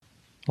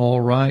All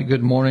right,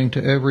 good morning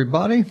to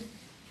everybody.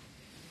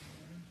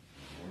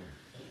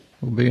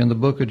 We'll be in the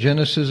book of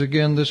Genesis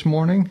again this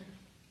morning.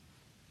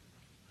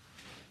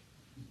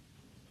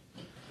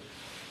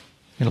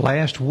 And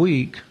last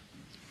week,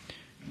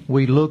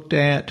 we looked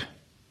at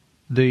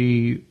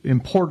the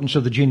importance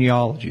of the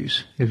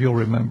genealogies, if you'll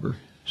remember.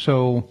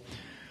 So,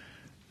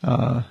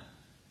 Adam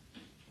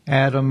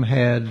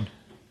and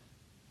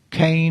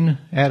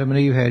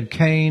Eve had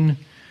Cain,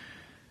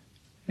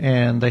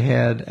 and they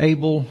had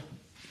Abel.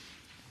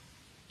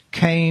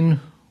 Cain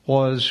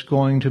was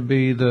going to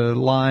be the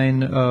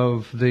line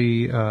of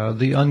the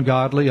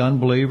ungodly,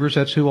 unbelievers.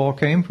 That's who all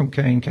came from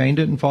Cain. Cain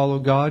didn't follow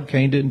God.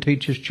 Cain didn't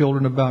teach his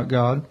children about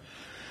God.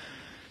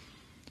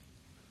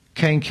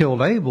 Cain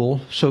killed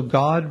Abel, so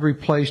God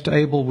replaced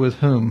Abel with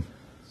whom?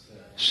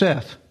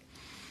 Seth.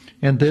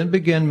 And then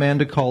began man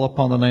to call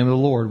upon the name of the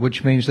Lord,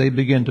 which means they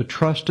began to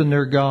trust in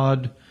their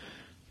God,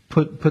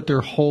 put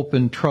their hope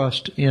and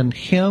trust in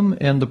Him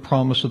and the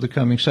promise of the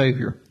coming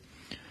Savior.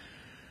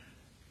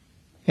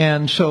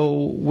 And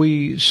so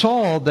we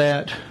saw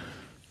that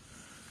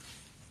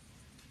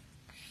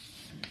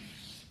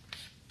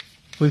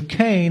with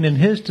Cain and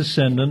his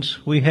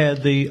descendants, we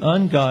had the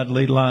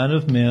ungodly line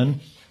of men.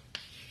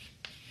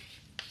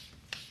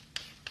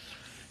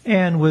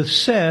 And with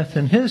Seth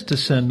and his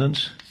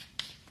descendants,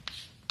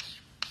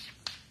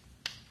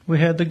 we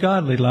had the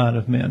godly line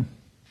of men.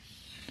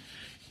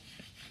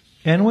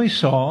 And we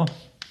saw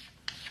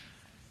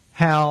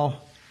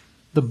how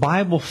the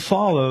Bible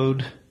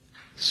followed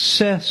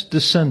Seth's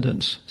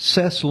descendants,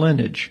 Seth's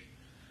lineage.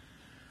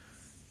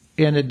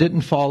 And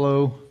it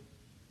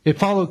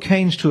followed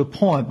Cain's to a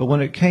point, but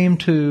when it came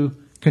to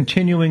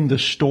continuing the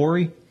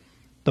story,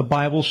 the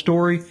Bible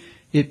story,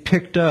 it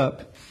picked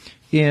up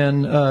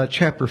in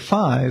chapter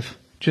 5,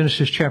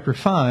 Genesis chapter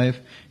 5.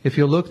 If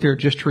you'll look there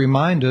just to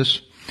remind us,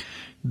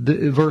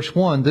 verse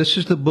 1, this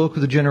is the book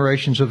of the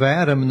generations of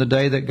Adam. In the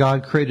day that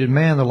God created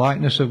man, the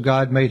likeness of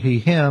God made he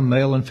him,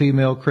 male and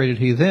female created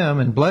he them,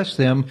 and blessed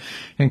them,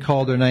 and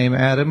called their name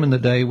Adam in the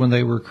day when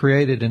they were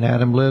created. And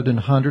Adam lived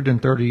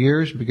 130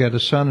 years, begat a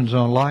son in his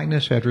own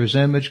likeness, after his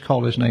image,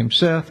 called his name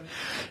Seth.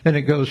 And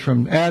it goes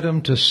from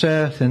Adam to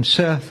Seth, and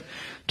Seth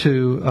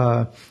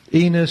to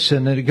Enos,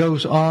 and then it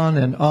goes on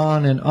and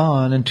on and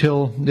on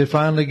until it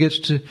finally gets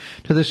to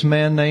this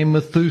man named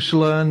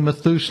Methuselah, and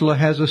Methuselah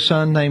has a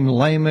son named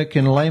Lamech,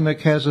 and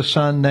Lamech has a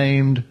son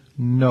named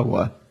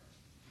Noah.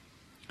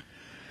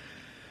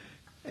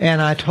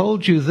 And I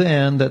told you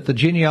then that the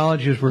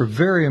genealogies were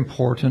very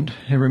important,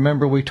 and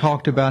remember we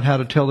talked about how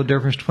to tell the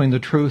difference between the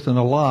truth and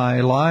a lie.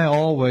 A lie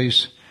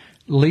always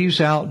leaves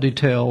out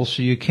details,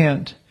 so you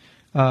can't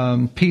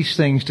piece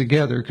things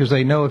together, because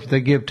they know if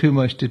they give too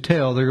much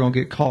detail, they're going to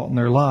get caught in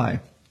their lie.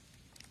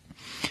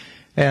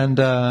 And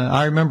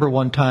I remember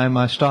one time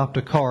I stopped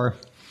a car,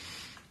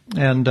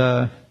 and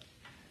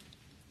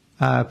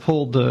I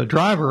pulled the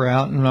driver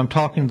out, and I'm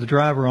talking to the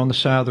driver on the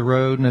side of the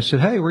road, and I said,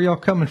 "Hey, where y'all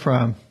coming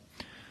from?"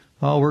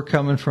 "Oh, we're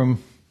coming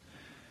from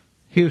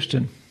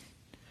Houston."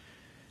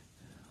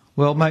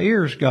 Well, my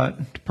ears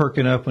got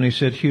perking up when he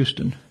said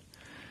Houston,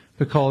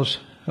 because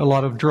a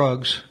lot of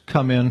drugs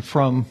come in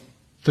from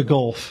the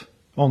Gulf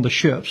on the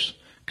ships,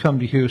 come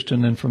to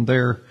Houston, and from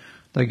there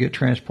they get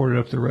transported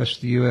up the rest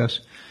of the U.S.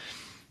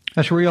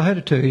 I said, "Where y'all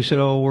headed to?" He said,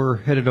 "Oh, we're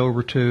headed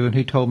over to," and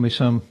he told me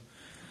some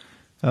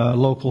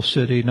local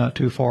city not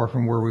too far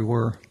from where we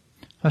were.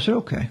 I said,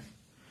 "Okay."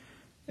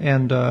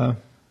 And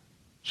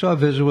so I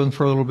visited with him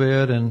for a little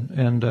bit,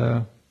 and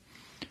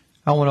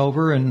I went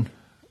over, and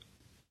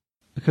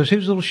because he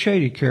was a little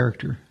shady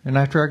character, and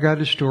after I got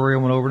his story, I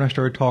went over and I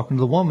started talking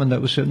to the woman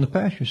that was sitting in the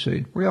passenger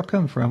seat. "Where y'all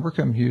coming from?" "We're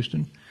coming to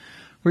Houston."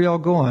 "Where y'all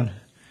going?"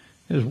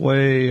 "It was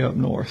way up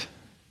north."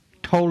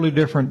 Totally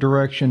different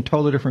direction,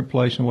 totally different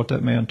place than what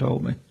that man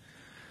told me.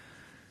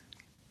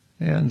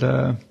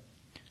 And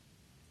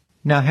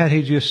now had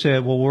he just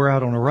said, "Well, we're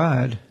out on a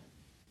ride,"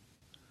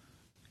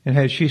 and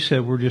had she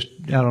said, "We're just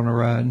out on a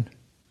ride,"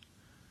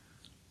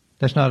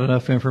 that's not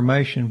enough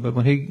information. But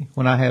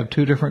when I have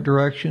two different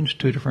directions,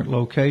 two different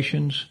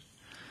locations,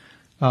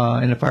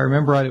 and if I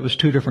remember right, it was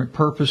two different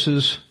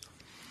purposes,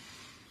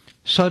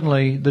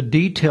 suddenly the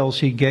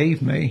details he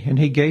gave me, and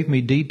he gave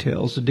me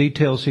details, the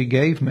details he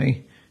gave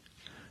me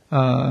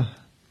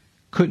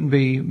couldn't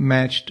be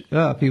matched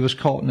up. He was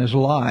caught in his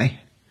lie.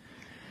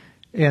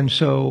 And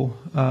so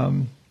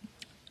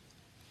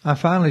I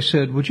finally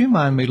said, "Would you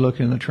mind me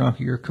looking in the trunk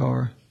of your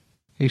car?"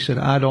 He said,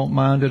 "I don't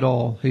mind at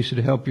all." He said,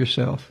 "Help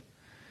yourself."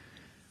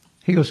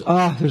 He goes,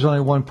 "There's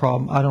only one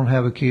problem. I don't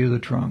have a key to the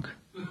trunk."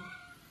 And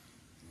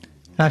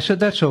I said,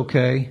 "That's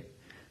okay."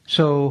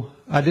 So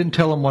I didn't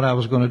tell him what I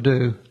was going to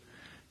do.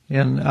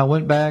 And I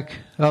went back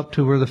up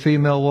to where the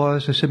female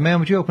was. I said,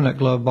 "Ma'am, would you open that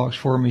glove box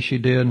for me?" She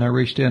did, and I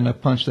reached in and I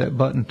punched that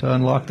button to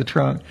unlock the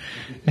trunk.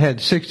 It had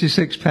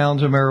 66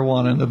 pounds of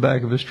marijuana in the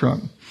back of his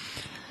trunk.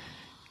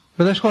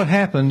 But that's what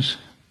happens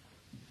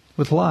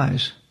with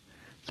lies.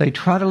 They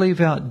try to leave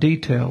out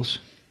details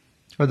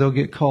or they'll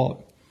get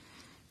caught.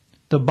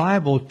 The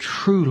Bible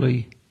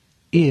truly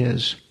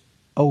is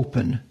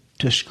open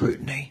to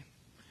scrutiny.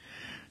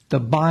 The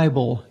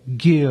Bible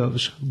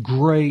gives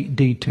great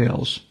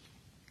details.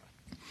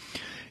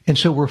 And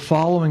so we're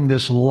following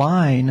this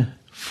line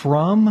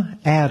from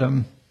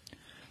Adam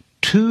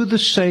to the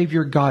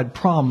Savior God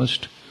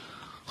promised,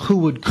 who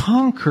would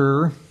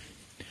conquer.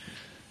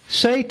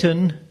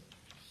 Satan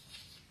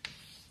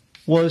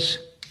was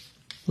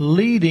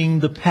leading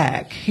the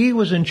pack. He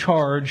was in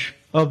charge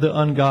of the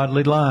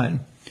ungodly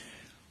line.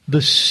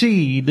 The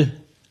seed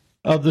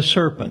of the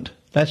serpent.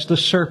 That's the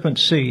serpent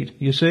seed,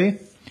 you see?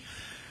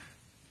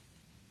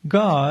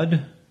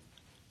 God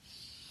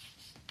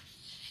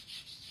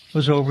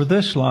was over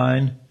this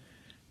line,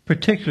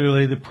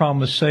 particularly the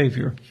promised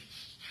Savior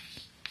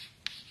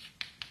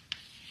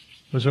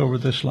was over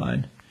this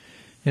line.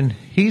 And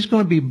he's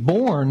going to be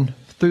born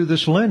through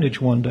this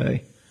lineage one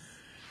day.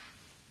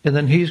 And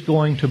then he's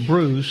going to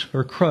bruise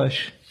or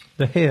crush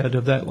the head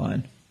of that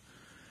line.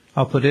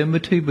 I'll put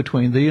enmity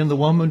between thee and the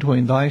woman,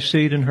 between thy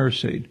seed and her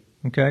seed.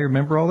 Okay,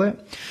 remember all that?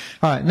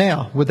 All right,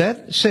 now, with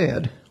that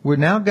said, we've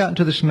now gotten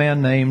to this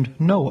man named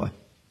Noah.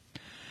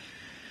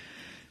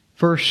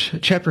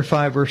 Chapter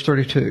 5, verse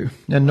 32.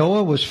 And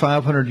Noah was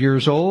 500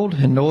 years old,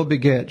 and Noah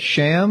begat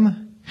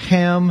Shem,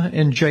 Ham,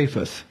 and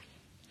Japheth.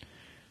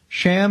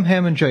 Shem,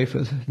 Ham, and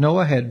Japheth.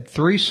 Noah had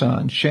 3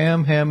 sons,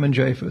 Shem, Ham, and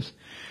Japheth.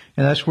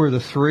 And that's where the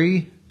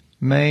 3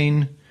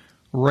 main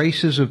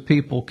races of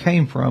people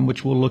came from,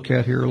 which we'll look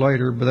at here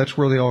later, but that's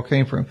where they all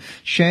came from.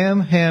 Shem,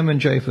 Ham, and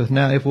Japheth.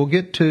 Now, if we'll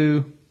get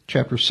to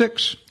chapter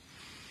 6.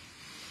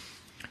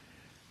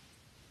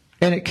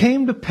 And it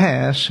came to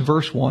pass,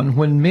 verse 1,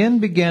 when men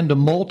began to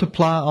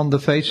multiply on the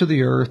face of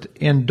the earth,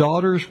 and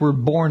daughters were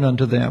born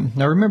unto them.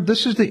 Now remember,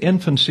 this is the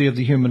infancy of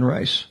the human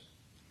race.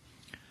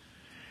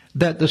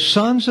 That the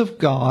sons of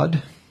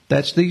God,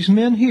 that's these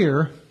men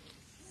here,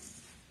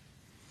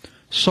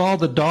 saw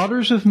the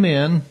daughters of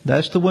men,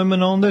 that's the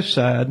women on this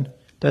side,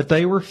 that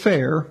they were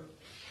fair.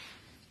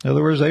 In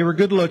other words, they were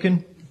good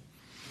looking.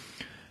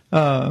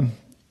 And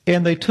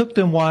they took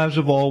them wives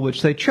of all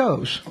which they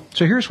chose.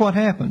 So here's what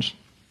happens.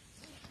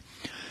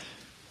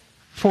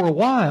 For a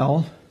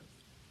while,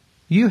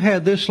 you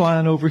had this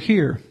line over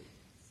here.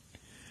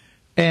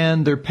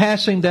 And they're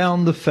passing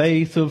down the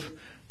faith of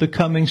the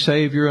coming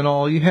Savior and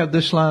all. You have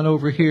this line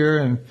over here.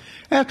 And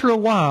after a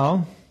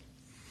while,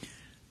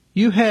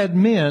 you had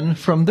men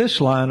from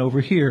this line over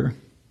here.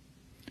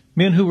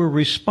 Men who were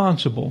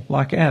responsible,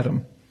 like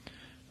Adam.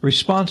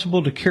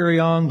 Responsible to carry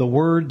on the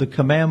word, the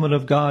commandment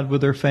of God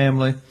with their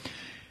family.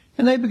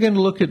 And they began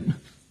to look at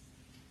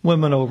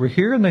women over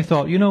here and they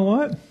thought, you know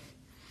what?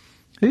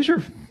 These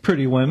are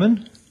pretty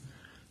women.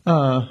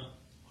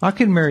 I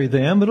can marry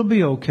them. It'll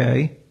be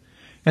okay.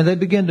 And they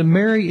began to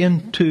marry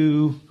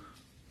into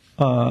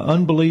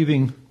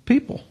unbelieving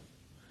people.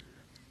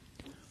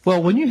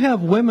 Well, when you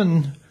have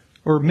women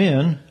or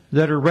men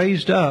that are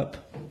raised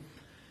up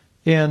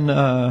in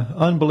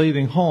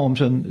unbelieving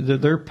homes and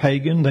they're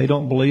pagan, they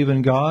don't believe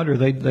in God, or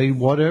they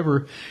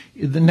whatever,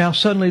 now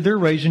suddenly they're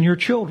raising your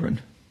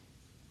children.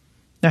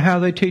 Now how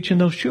are they teaching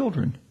those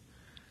children?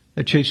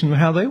 They're teaching them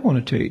how they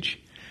want to teach.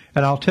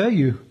 And I'll tell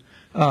you,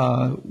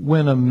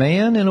 when a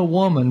man and a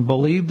woman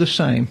believe the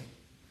same,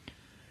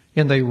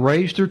 and they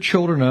raise their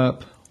children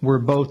up where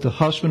both the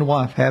husband and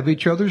wife have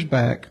each other's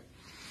back,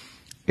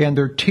 and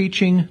they're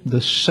teaching the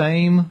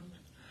same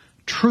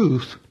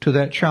truth to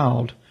that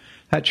child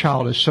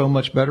is so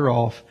much better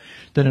off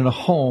than in a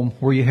home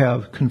where you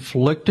have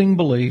conflicting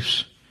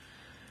beliefs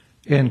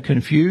and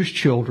confused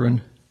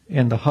children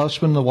and the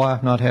husband and the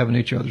wife not having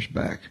each other's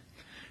back.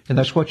 And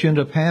that's what you end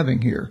up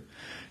having here.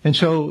 And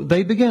so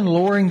they began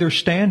lowering their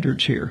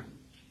standards here.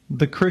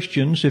 The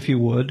Christians, if you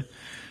would,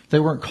 they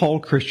weren't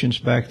called Christians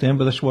back then,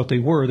 but that's what they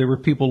were. They were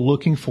people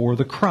looking for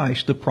the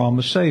Christ, the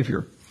promised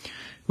Savior,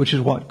 which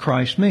is what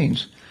Christ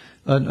means.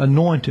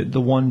 Anointed, the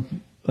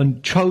one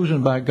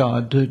chosen by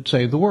God to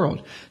save the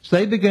world. So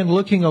they began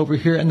looking over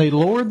here and they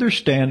lowered their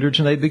standards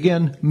and they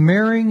began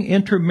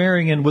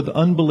intermarrying in with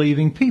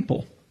unbelieving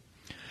people.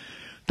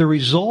 The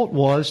result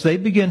was they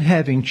began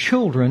having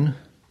children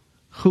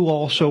who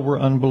also were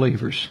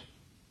unbelievers.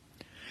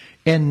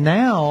 And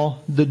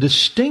now the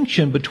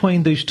distinction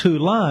between these two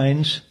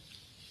lines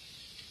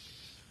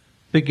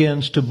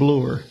begins to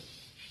blur,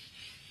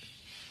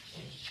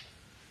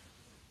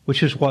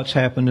 which is what's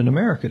happened in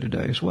America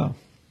today as well.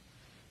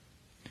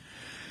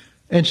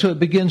 And so it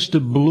begins to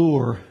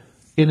blur,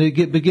 and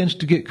it begins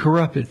to get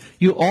corrupted.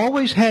 You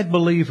always had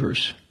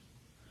believers,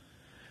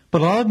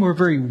 but a lot of them were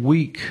very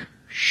weak,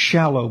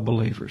 shallow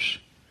believers.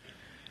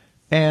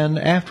 And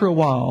after a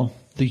while,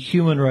 the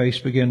human race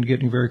began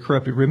getting very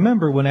corrupted.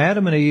 Remember, when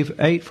Adam and Eve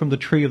ate from the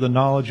tree of the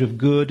knowledge of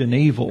good and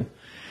evil,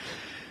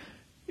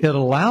 it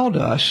allowed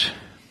us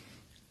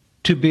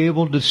to be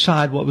able to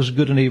decide what was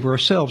good and evil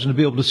ourselves and to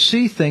be able to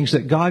see things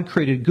that God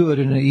created good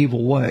in an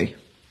evil way,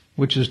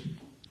 which is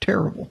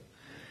terrible.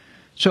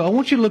 So I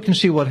want you to look and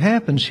see what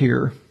happens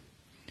here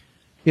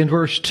in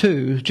verse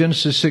 2,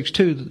 Genesis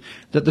 6:2,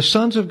 that the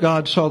sons of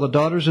God saw the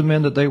daughters of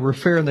men that they were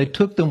fair, and they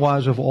took them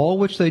wives of all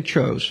which they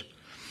chose.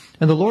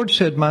 And the Lord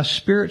said, my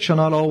spirit shall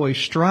not always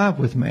strive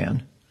with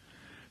man,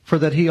 for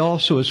that he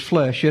also is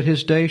flesh, yet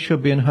his days shall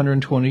be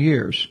 120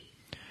 years.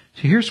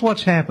 So here's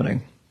what's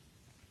happening.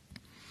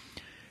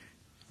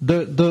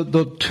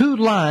 The two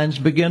lines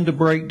begin to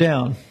break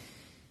down.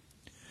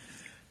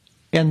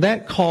 And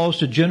that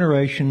caused a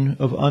generation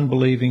of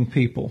unbelieving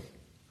people.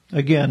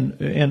 Again,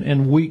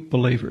 and weak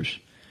believers.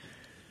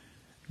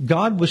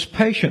 God was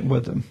patient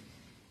with them.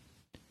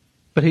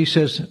 But he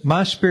says,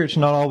 my Spirit's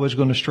not always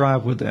going to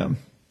strive with them.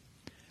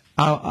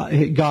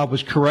 God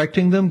was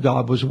correcting them.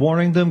 God was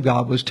warning them.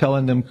 God was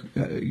telling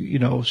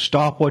them,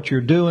 stop what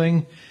you're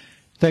doing.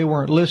 They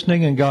weren't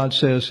listening. And God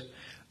says,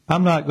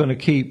 I'm not going to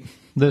keep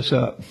this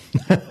up.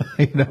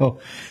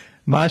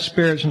 My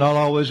Spirit's not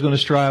always going to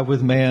strive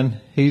with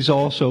man. He's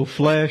also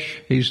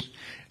flesh.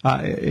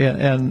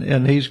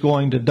 And he's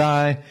going to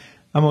die.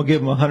 I'm going to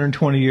give him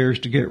 120 years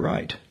to get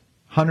right.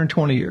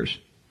 120 years.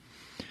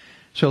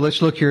 So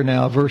let's look here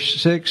now.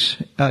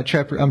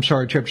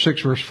 Chapter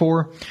 6, verse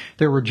 4.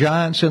 There were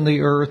giants in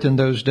the earth in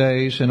those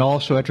days, and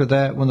also after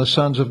that, when the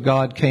sons of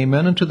God came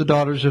in unto the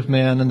daughters of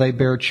men, and they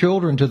bare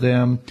children to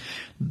them,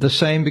 the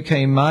same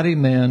became mighty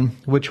men,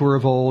 which were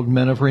of old,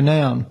 men of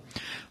renown.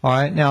 All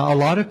right. Now, a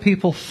lot of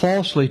people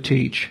falsely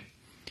teach.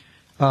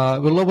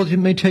 Well, let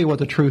me tell you what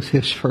the truth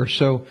is first.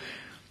 So,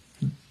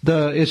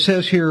 it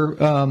says here,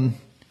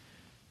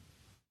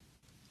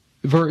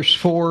 verse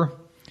 4,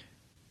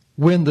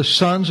 when the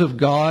sons of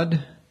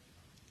God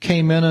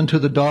came in unto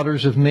the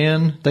daughters of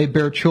men, they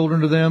bare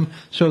children to them.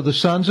 So the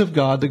sons of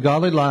God, the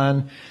godly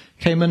line,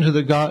 came into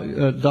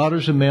the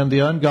daughters of men, the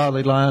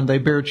ungodly line. They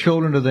bare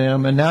children to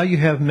them. And now you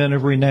have men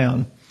of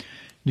renown.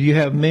 You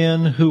have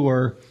men who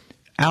are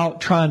out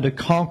trying to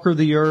conquer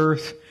the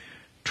earth,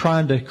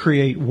 trying to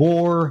create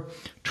war,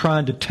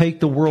 trying to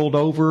take the world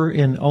over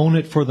and own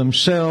it for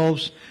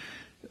themselves.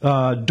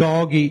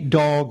 Dog eat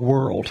dog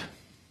world.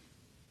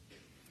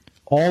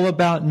 All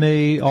about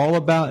me, all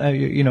about,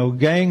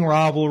 gang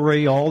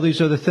rivalry, all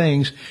these other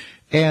things.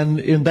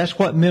 And that's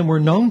what men were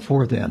known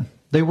for then.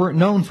 They weren't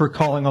known for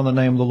calling on the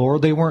name of the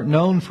Lord. They weren't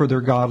known for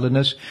their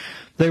godliness.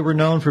 They were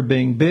known for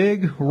being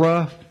big,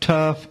 rough,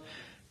 tough,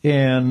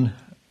 and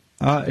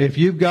if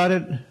you've got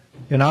it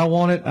and I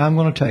want it, I'm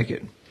going to take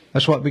it.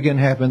 That's what began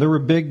to happen. There were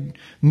big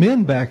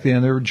men back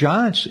then. There were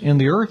giants in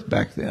the earth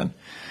back then.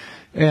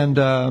 And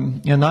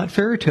not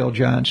fairy tale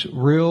giants,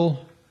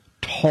 real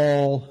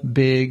tall,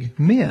 big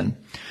men.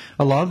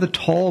 A lot of the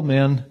tall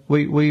men,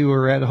 we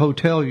were at a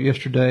hotel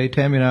yesterday,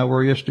 Tammy and I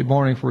were yesterday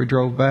morning before we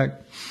drove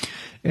back,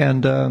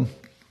 and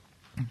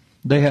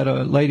they had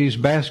a ladies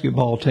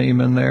basketball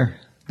team in there.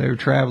 They were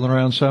traveling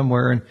around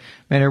somewhere, and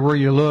man, everywhere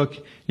you look,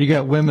 you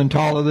got women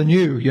taller than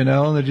you,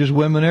 and they're just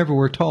women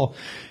everywhere tall.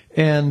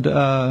 And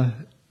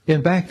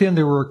back then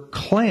there were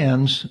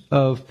clans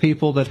of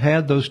people that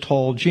had those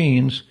tall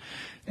genes,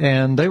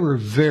 and they were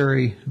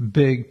very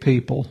big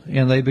people,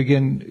 and they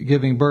began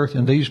giving birth,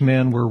 and these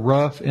men were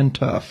rough and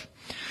tough.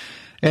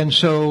 And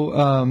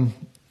so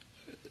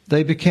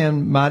they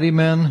became mighty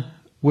men,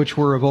 which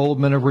were of old,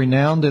 men of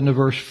renown. Then to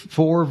verse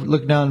 4,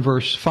 look down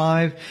verse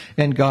 5.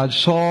 And God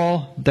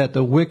saw that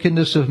the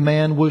wickedness of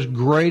man was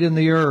great in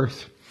the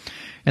earth,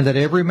 and that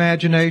every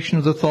imagination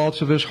of the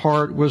thoughts of his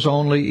heart was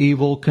only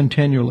evil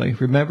continually.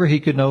 Remember, he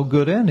could know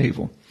good and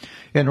evil.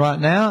 And right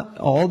now,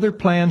 all their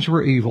plans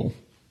were evil.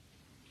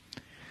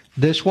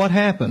 This what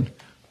happened.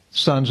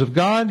 Sons of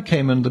God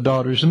came into the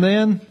daughters of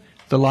men.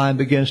 The line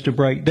begins to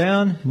break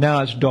down.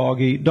 Now it's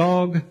dog eat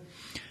dog.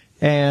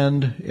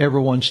 And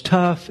everyone's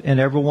tough.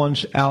 And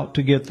everyone's out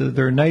to get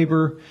their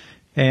neighbor.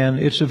 And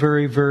it's a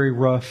very, very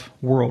rough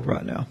world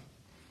right now.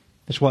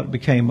 That's what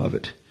became of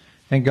it.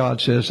 And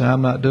God says,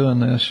 I'm not doing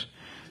this.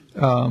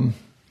 I'm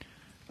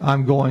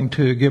going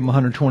to give them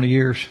 120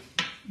 years.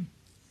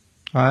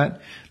 All right.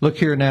 Look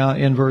here now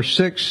in verse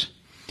 6.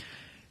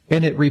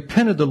 And it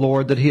repented the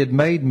Lord that he had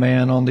made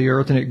man on the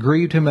earth, and it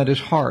grieved him at his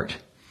heart.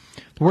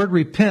 The word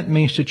repent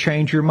means to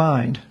change your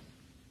mind,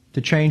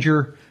 to change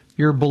your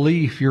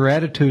belief, your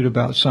attitude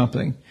about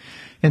something.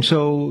 And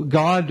so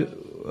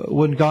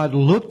when God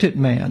looked at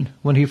man,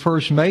 when he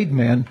first made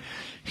man,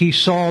 he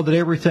saw that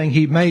everything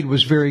he made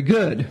was very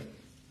good.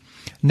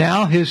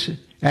 Now his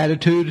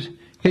attitude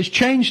has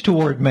changed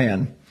toward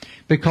man,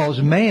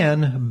 because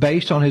man,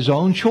 based on his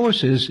own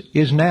choices,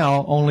 is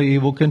now only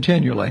evil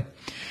continually.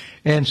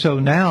 And so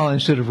now,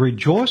 instead of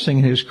rejoicing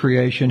in his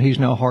creation, he's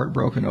now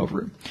heartbroken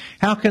over it.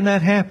 How can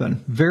that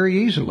happen? Very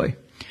easily.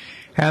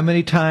 How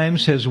many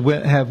times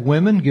have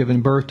women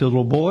given birth to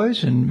little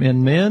boys and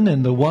men,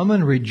 and the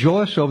woman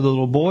rejoice over the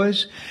little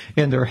boys,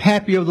 and they're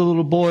happy over the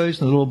little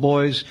boys, and the little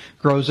boys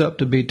grows up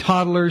to be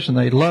toddlers, and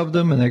they love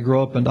them, and they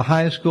grow up into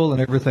high school,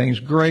 and everything's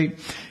great,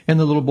 and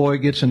the little boy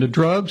gets into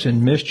drugs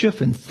and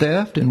mischief and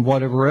theft and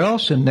whatever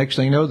else, and next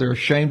thing you know, they're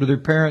ashamed of their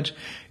parents,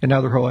 and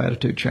now their whole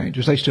attitude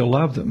changes. They still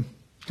love them.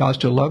 God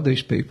still loves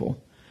these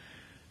people.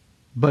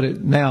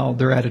 But now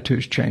their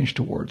attitudes change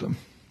toward them.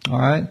 All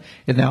right?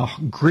 It now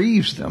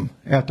grieves them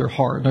at their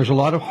heart. And there's a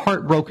lot of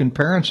heartbroken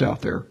parents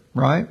out there,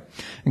 right?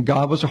 And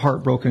God was a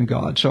heartbroken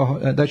God. So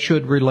that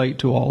should relate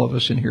to all of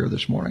us in here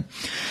this morning.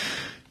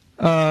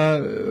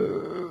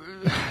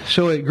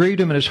 So it grieved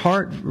him in his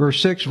heart,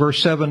 verse 6,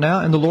 verse 7 now,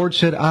 and the Lord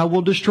said, I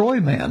will destroy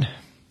man,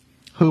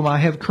 whom I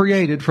have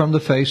created from the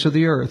face of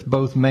the earth,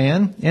 both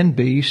man and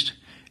beast,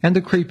 and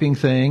the creeping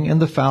thing,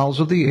 and the fowls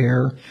of the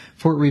air,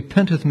 for it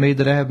repenteth me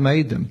that I have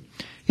made them.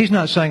 He's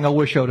not saying, I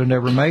wish I would have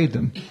never made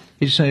them.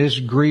 He's saying,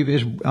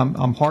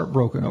 I'm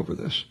heartbroken over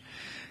this.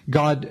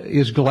 God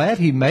is glad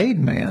he made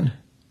man,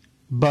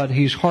 but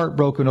he's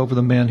heartbroken over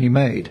the man he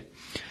made.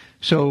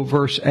 So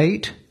verse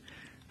 8,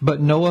 but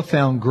Noah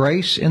found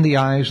grace in the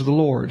eyes of the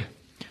Lord.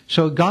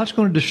 So God's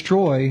going to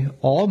destroy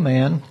all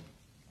man,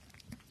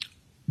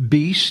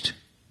 beast,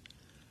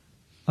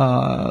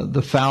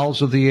 the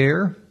fowls of the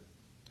air,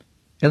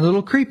 and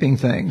little creeping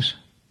things,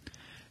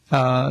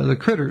 the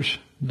critters,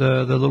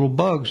 the little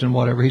bugs and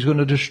whatever. He's going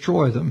to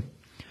destroy them.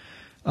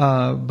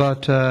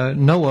 But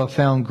Noah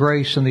found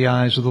grace in the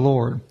eyes of the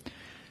Lord.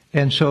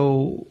 And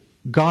so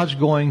God's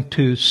going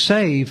to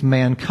save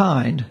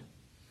mankind.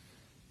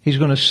 He's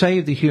going to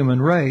save the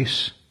human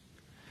race.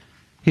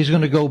 He's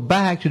going to go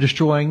back to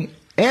destroying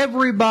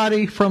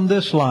everybody from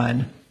this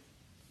line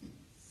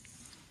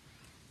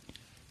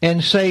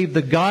and save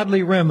the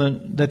godly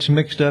remnant that's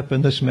mixed up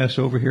in this mess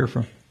over here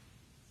from.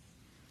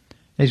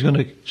 He's going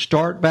to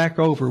start back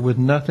over with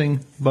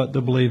nothing but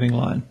the believing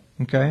line.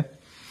 Okay?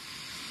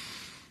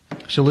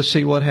 So let's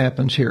see what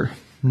happens here.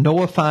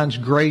 Noah finds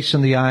grace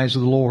in the eyes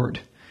of the Lord.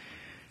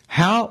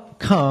 How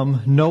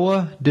come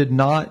Noah did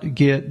not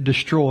get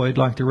destroyed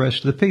like the rest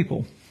of the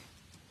people?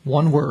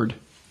 One word.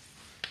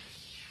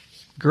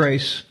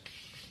 Grace.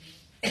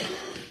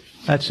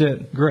 That's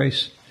it.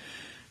 Grace.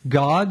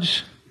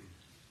 God's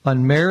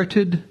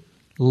unmerited,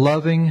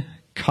 loving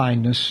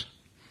kindness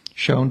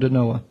shown to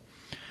Noah.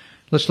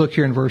 Let's look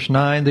here in verse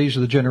 9. These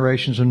are the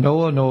generations of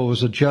Noah. Noah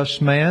was a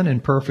just man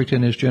and perfect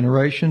in his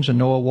generations, and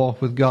Noah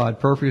walked with God.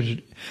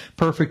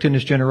 Perfect in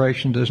his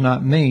generation does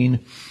not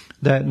mean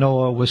that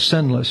Noah was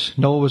sinless.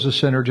 Noah was a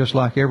sinner just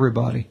like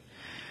everybody.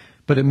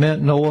 But it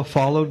meant Noah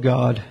followed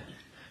God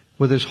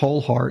with his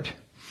whole heart,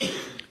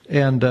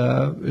 and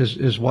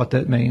is what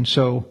that means.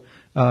 So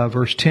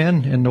verse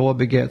 10, and Noah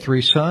begat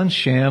 3 sons,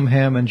 Shem,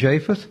 Ham, and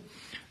Japheth.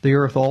 The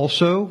earth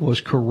also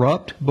was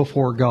corrupt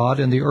before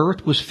God, and the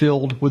earth was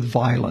filled with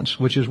violence,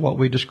 which is what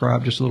we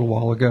described just a little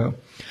while ago.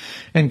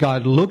 And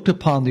God looked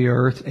upon the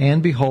earth,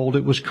 and behold,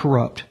 it was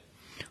corrupt.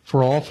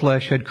 For all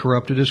flesh had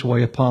corrupted his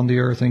way upon the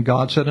earth. And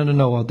God said unto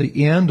Noah,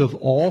 the end of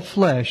all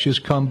flesh is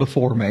come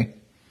before me.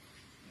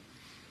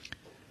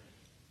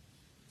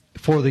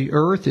 For the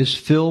earth is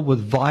filled with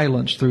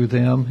violence through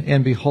them,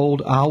 and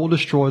behold, I will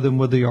destroy them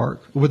with the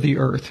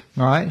earth.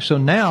 All right? So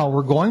now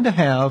we're going to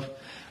have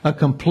a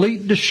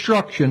complete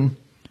destruction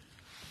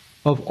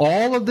of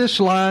all of this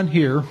line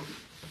here.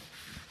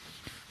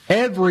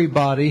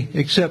 Everybody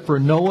except for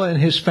Noah and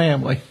his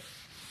family.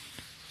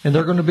 And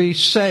they're going to be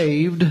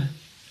saved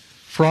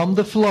from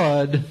the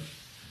flood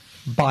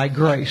by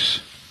grace.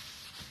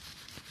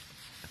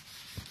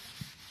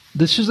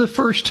 This is the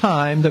first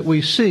time that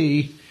we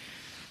see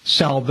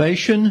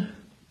salvation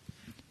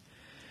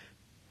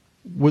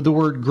with the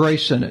word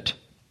grace in it.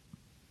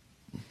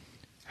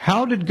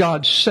 How did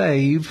God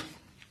save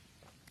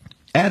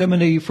Adam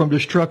and Eve from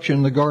destruction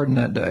in the garden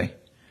that day?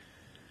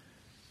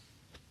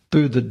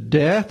 Through the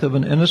death of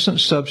an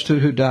innocent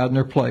substitute who died in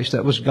their place.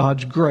 That was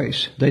God's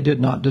grace. They did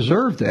not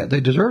deserve that.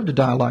 They deserved to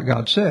die like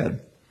God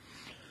said.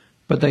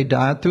 But they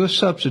died through a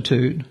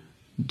substitute.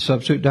 The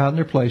substitute died in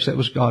their place. That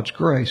was God's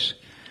grace.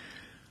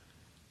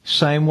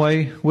 Same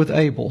way with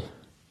Abel.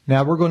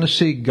 Now we're going to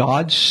see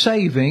God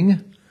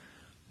saving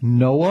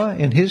Noah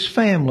and his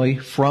family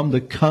from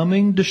the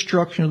coming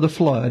destruction of the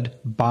flood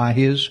by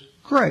his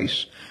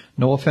grace.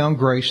 Noah found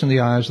grace in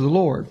the eyes of the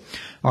Lord.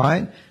 All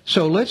right.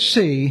 So let's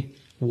see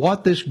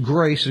what this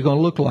grace is going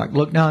to look like.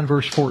 Look now in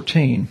verse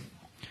 14.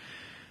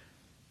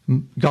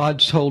 God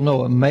told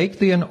Noah, make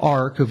thee an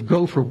ark of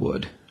gopher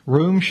wood.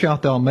 Room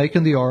shalt thou make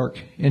in the ark,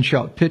 and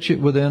shalt pitch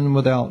it within and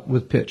without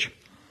with pitch.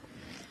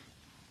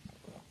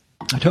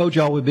 I told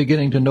y'all we'd be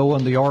getting to Noah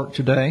and the ark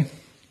today.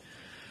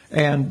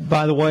 And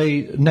by the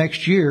way,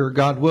 next year,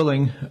 God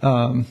willing,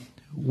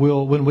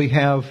 when we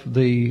have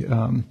the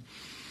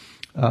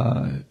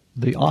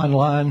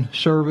online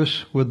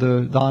service with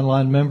the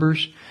online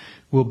members,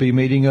 we'll be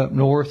meeting up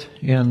north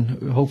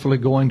and hopefully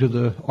going to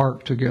the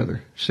ark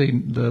together, see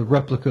the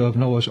replica of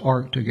Noah's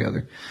ark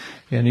together.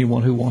 And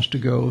anyone who wants to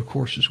go, of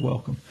course, is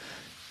welcome.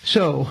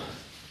 So,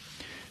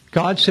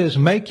 God says,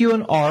 make you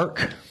an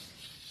ark.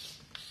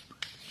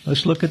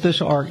 Let's look at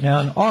this ark now.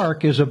 An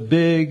ark is a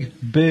big,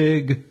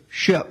 big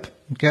ship,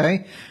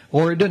 okay?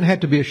 Or it doesn't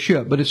have to be a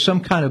ship, but it's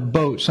some kind of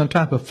boat, some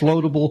type of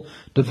floatable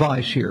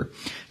device here.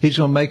 He's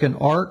going to make an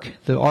ark.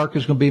 The ark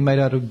is going to be made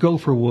out of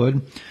gopher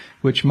wood,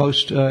 which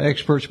most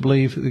experts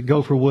believe the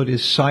gopher wood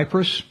is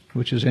cypress,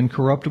 which is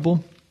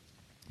incorruptible,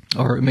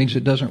 or it means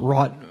it doesn't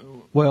rot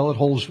well. It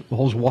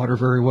holds water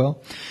very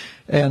well,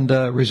 and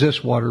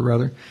resists water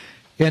rather.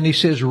 And he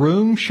says,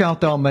 room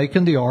shalt thou make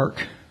in the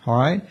ark. All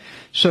right.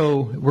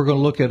 So we're going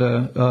to look at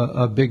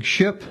a big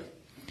ship.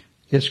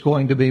 It's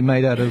going to be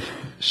made out of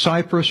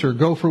cypress or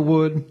gopher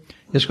wood.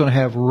 It's going to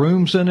have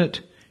rooms in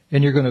it,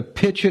 and you're going to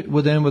pitch it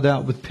within,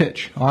 without, with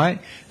pitch. All right?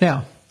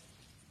 Now,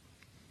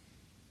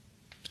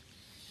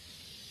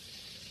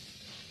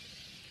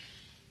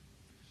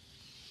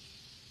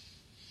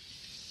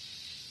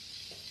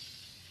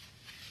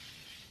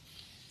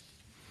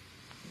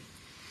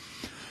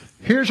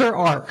 here's our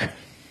ark.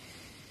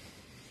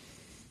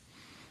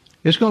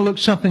 It's going to look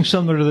something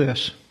similar to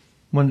this,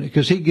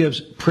 because he gives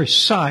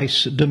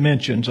precise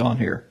dimensions on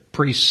here.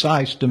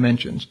 Precise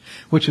dimensions,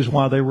 which is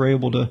why they were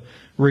able to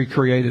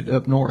recreate it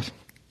up north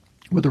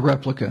with a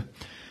replica.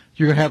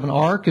 You're going to have an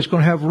ark. It's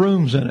going to have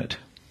rooms in it.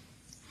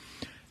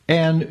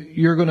 And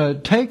you're going to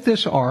take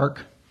this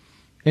ark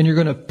and you're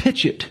going to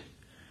pitch it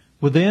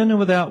within and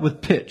without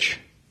with pitch.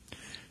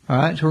 All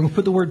right, so we're going to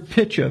put the word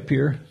pitch up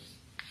here.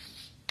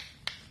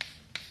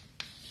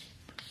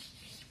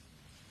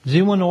 Does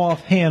anyone know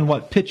offhand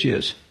what pitch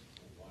is?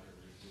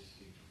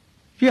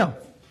 Yeah,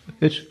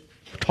 it's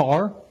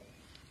tar.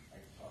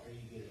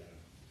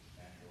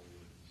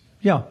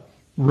 Yeah,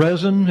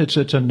 resin. It's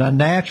a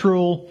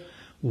natural,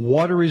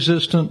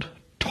 water-resistant,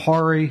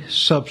 tarry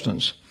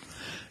substance.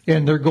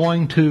 And they're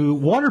going to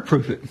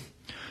waterproof it.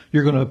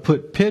 You're going to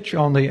put pitch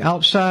on the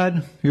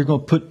outside. You're going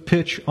to put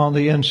pitch on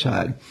the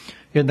inside.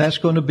 And that's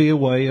going to be a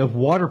way of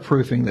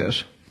waterproofing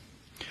this.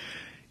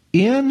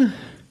 In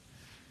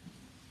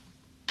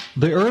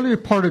the earlier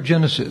part of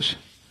Genesis,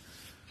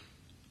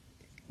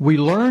 we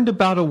learned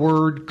about a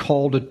word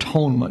called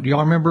atonement. Y'all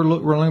remember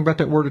learning about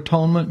that word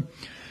atonement?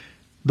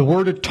 The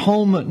word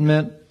atonement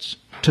meant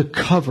to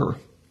cover.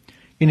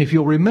 And if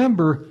you'll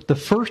remember, the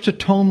first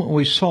atonement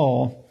we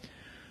saw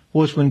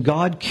was when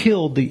God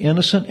killed the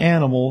innocent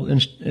animals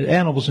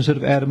instead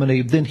of Adam and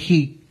Eve. Then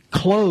he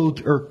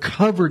clothed or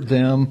covered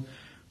them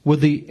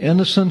with the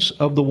innocence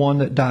of the one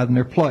that died in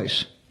their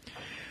place.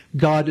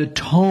 God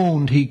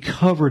atoned, he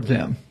covered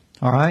them.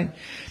 All right?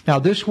 Now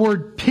this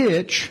word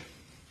pitch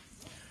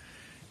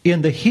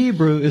in the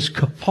Hebrew is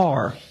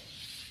kapar.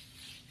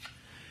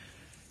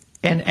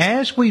 And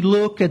as we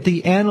look at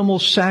the animal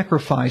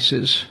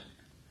sacrifices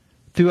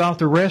throughout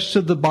the rest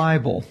of the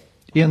Bible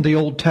in the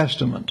Old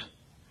Testament,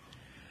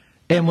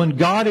 and when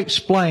God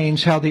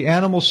explains how the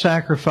animal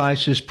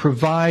sacrifices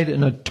provide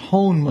an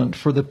atonement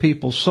for the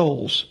people's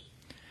souls,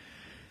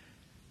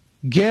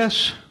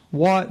 guess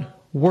what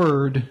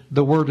word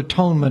the word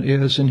atonement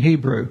is in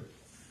Hebrew?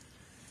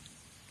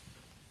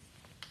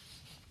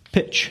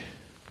 Pitch.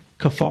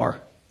 Kafar.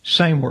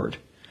 Same word.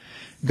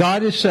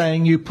 God is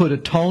saying you put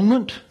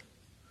atonement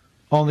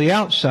on the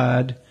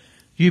outside,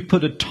 you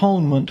put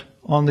atonement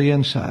on the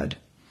inside.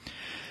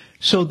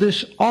 So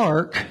this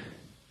ark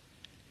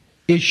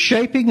is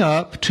shaping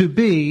up to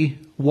be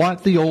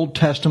what the Old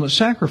Testament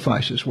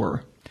sacrifices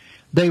were.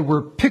 They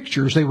were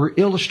pictures, they were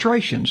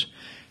illustrations.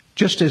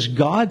 Just as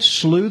God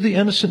slew the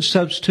innocent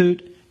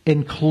substitute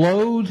and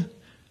clothed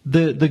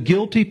the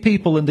guilty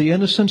people in the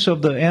innocence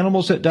of the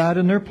animals that died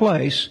in their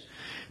place,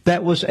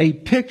 that was a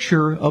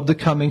picture of the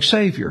coming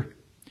Savior.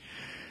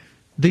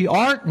 The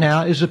ark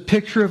now is a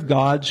picture of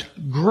God's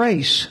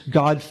grace.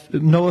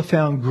 Noah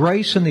found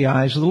grace in the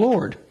eyes of the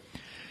Lord.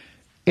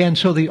 And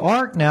so the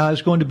ark now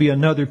is going to be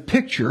another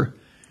picture.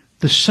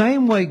 The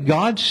same way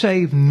God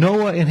saved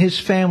Noah and his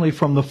family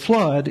from the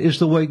flood is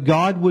the way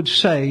God would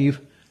save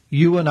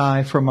you and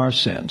I from our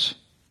sins.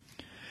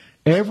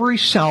 Every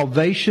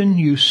salvation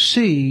you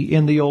see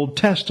in the Old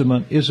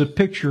Testament is a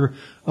picture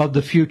of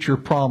the future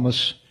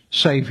promised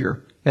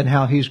Savior and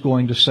how he's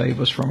going to save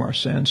us from our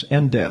sins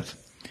and death.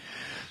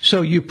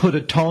 So you put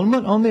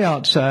atonement on the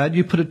outside,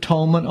 you put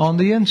atonement on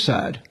the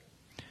inside.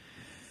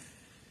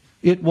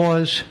 It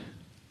was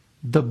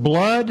the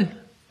blood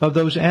of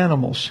those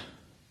animals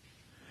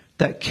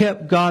that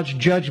kept God's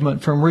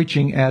judgment from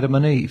reaching Adam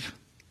and Eve.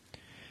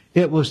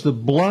 It was the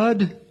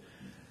blood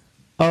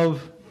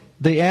of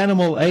the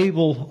animal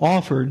Abel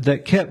offered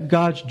that kept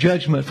God's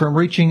judgment from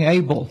reaching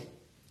Abel.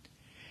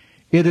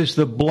 It is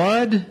the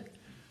blood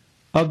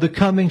of the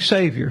coming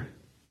Savior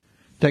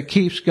that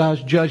keeps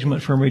God's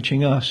judgment from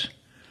reaching us.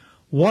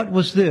 What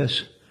was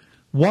this?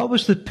 What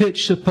was the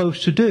pitch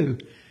supposed to do?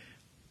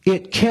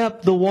 It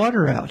kept the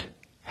water out.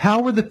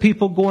 How were the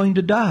people going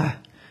to die?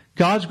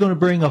 God's going to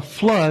bring a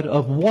flood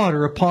of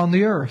water upon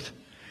the earth.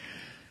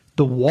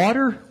 The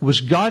water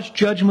was God's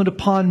judgment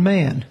upon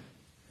man.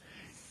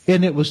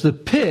 And it was the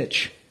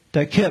pitch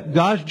that kept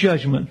God's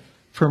judgment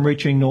from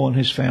reaching Noah and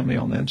his family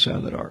on the inside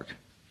of that ark.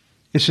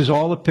 This is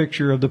all a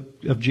picture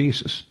of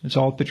Jesus. It's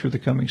all a picture of the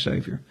coming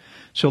Savior.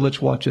 So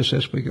let's watch this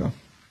as we go.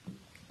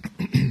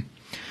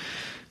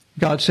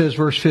 God says,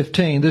 verse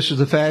 15, this is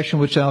the fashion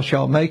which thou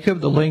shalt make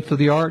of. The length of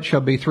the ark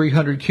shall be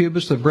 300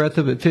 cubits, the breadth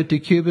of it 50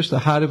 cubits, the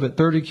height of it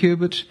 30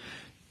 cubits.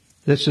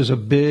 This is a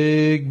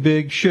big,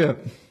 big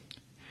ship.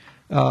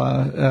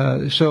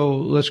 So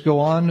let's go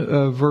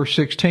on. Verse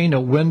 16,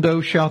 a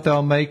window shalt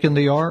thou make in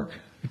the ark,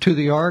 to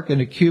the ark,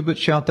 and a cubit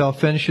shalt thou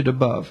finish it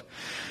above.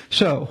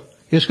 So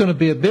it's going to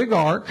be a big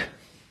ark.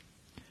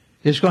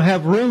 It's going to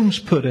have rooms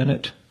put in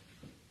it.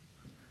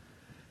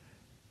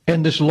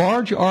 And this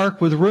large ark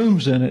with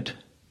rooms in it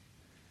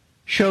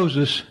shows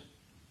us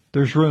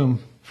there's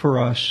room for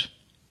us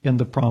in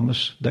the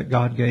promise that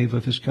God gave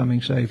of his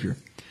coming Savior.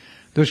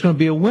 There's going to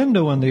be a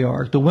window in the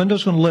ark. The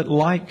window's going to let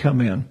light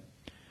come in.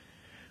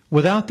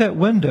 Without that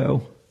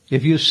window,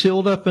 if you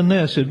sealed up in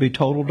this, it'd be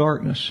total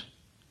darkness.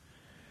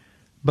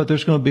 But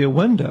there's going to be a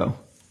window,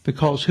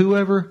 because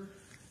whoever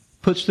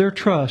puts their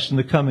trust in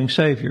the coming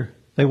Savior,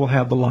 they will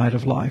have the light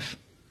of life.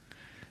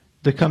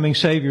 The coming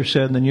Savior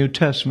said in the New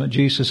Testament,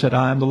 Jesus said,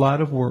 I am the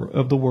light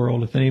of the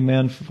world. If any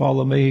man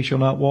follow me, he shall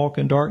not walk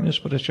in darkness,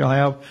 but he shall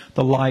have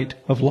the light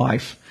of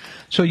life.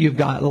 So you've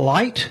got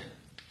light.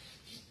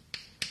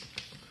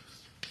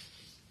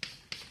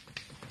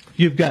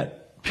 You've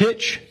got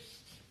pitch,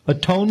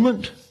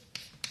 atonement.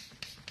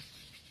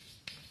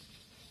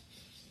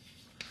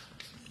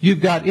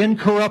 You've got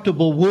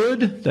incorruptible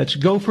wood, that's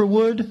gopher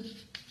wood,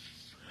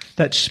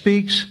 that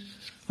speaks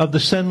of the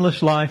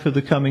sinless life of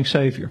the coming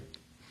Savior.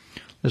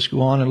 Let's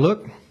go on and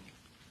look.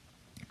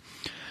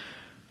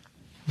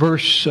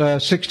 Verse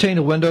 16,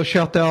 a window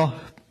shalt thou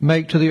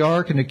make to the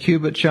ark, and a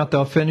cubit shalt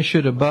thou finish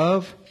it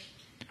above,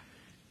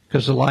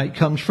 because the light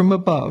comes from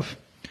above.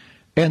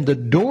 And the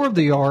door of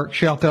the ark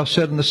shalt thou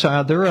set in the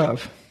side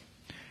thereof.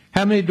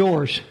 How many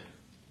doors?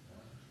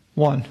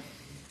 One.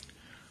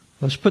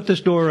 Let's put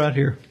this door right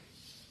here.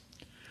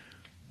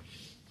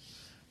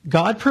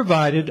 God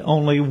provided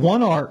only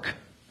one ark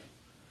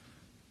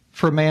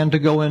for man to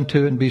go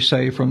into and be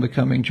saved from the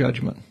coming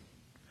judgment.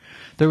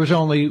 There was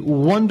only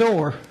one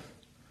door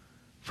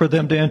for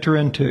them to enter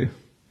into.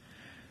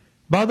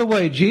 By the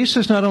way,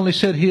 Jesus not only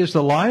said he is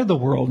the light of the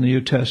world in the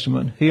New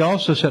Testament, he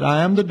also said,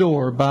 I am the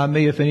door. By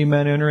me, if any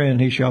man enter in,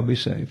 he shall be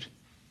saved.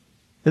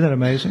 Isn't that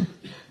amazing?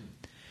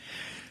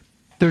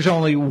 There's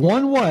only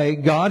one way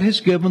God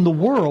has given the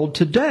world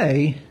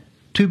today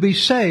to be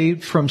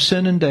saved from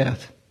sin and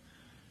death.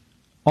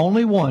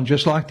 Only one,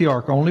 just like the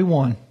ark, only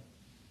one.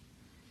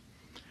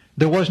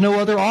 There was no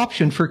other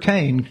option for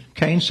Cain.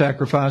 Cain's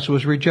sacrifice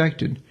was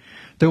rejected.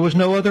 There was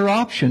no other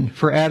option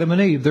for Adam and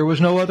Eve. There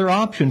was no other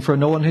option for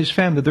Noah and his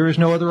family. There is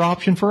no other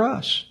option for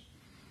us.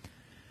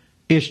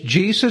 It's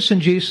Jesus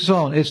and Jesus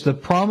alone. It's the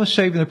promised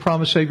Savior and the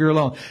promised Savior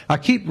alone. I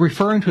keep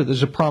referring to it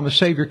as a promised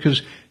Savior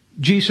because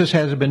Jesus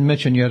hasn't been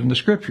mentioned yet in the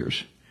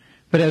Scriptures.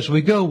 But as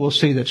we go, we'll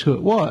see that's who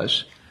it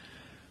was.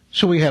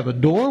 So we have a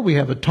door, we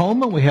have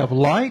atonement, we have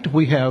light,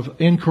 we have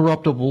his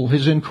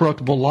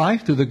incorruptible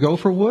life through the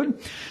gopher wood.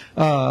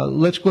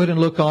 Let's go ahead and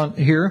look on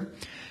here.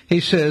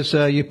 He says,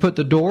 you put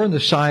the door in the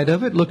side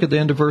of it. Look at the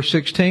end of verse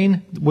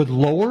 16. With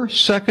lower,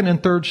 second,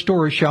 and third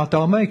story shalt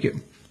thou make it.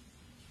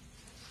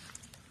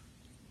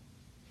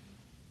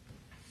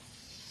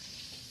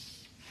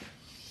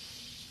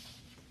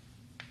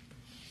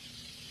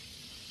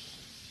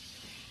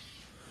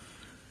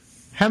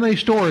 How many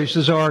stories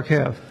does the ark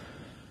have?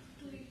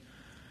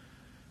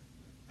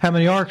 How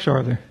many arks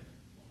are there?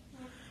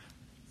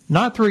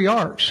 Not 3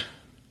 arks.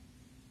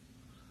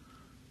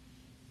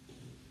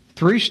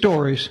 3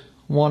 stories,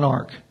 1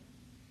 ark.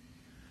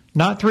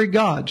 Not 3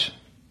 gods.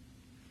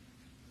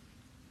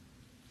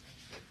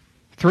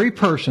 3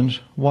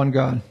 persons, 1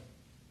 God.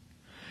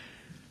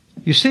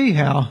 You see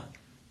how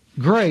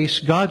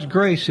God's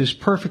grace is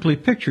perfectly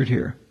pictured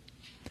here.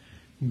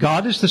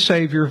 God is the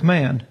Savior of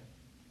man.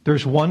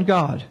 There's one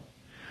God.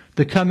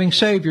 The coming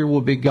Savior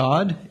will be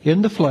God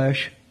in the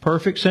flesh,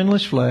 perfect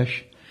sinless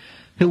flesh,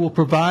 who will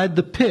provide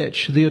the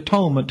pitch, the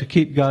atonement to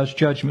keep God's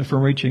judgment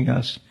from reaching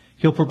us.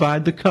 He'll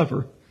provide the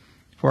cover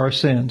for our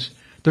sins.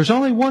 There's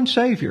only one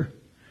Savior.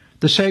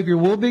 The Savior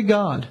will be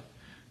God.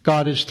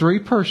 God is 3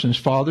 persons,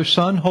 Father,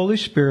 Son, Holy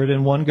Spirit,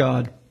 and one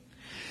God.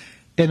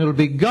 And it'll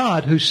be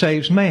God who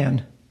saves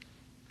man.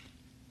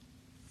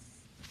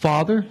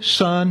 Father,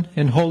 Son,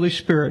 and Holy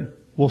Spirit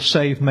will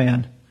save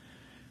man.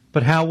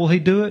 But how will he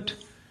do it?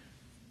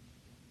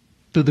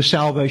 Through the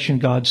salvation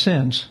God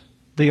sends.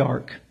 The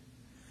ark,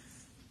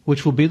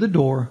 which will be the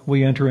door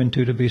we enter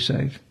into to be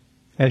saved.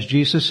 As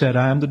Jesus said,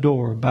 I am the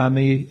door. By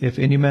me, if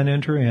any man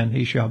enter in,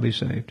 he shall be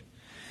saved.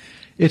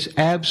 It's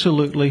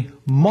absolutely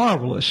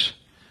marvelous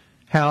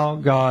how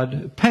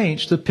God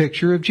paints the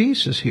picture of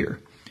Jesus here.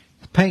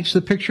 Paints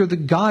the picture of the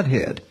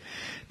Godhead.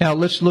 Now,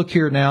 let's look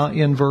here now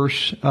in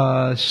verse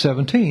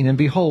 17. And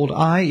behold,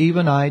 I,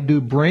 even I, do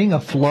bring a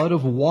flood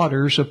of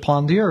waters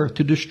upon the earth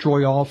to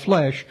destroy all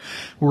flesh,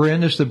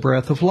 wherein is the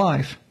breath of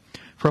life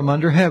from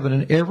under heaven,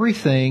 and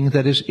everything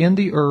that is in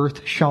the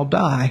earth shall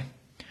die.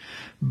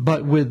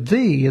 But with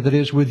thee, that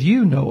is with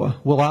you, Noah,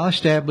 will I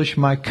establish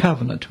my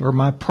covenant, or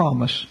my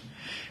promise.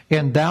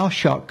 And thou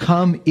shalt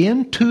come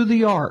into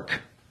the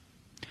ark,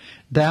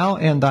 thou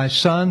and thy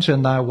sons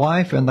and thy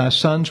wife and thy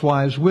sons'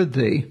 wives with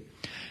thee.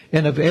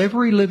 And of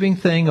every living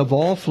thing of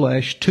all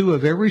flesh, 2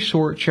 of every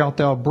sort shalt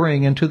thou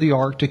bring into the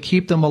ark to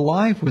keep them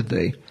alive with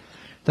thee.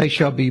 They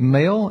shall be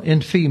male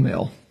and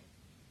female.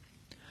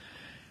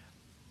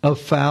 Of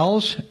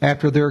fowls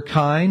after their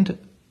kind,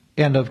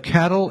 and of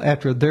cattle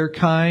after their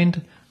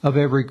kind, of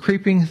every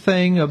creeping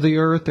thing of the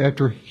earth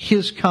after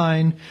his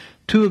kind,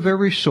 2 of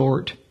every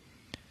sort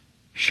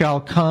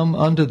shall come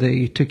unto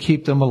thee to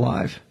keep them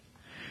alive.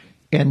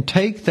 And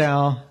take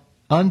thou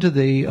unto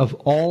thee of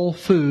all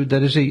food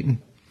that is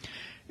eaten,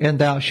 and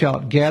thou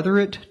shalt gather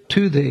it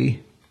to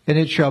thee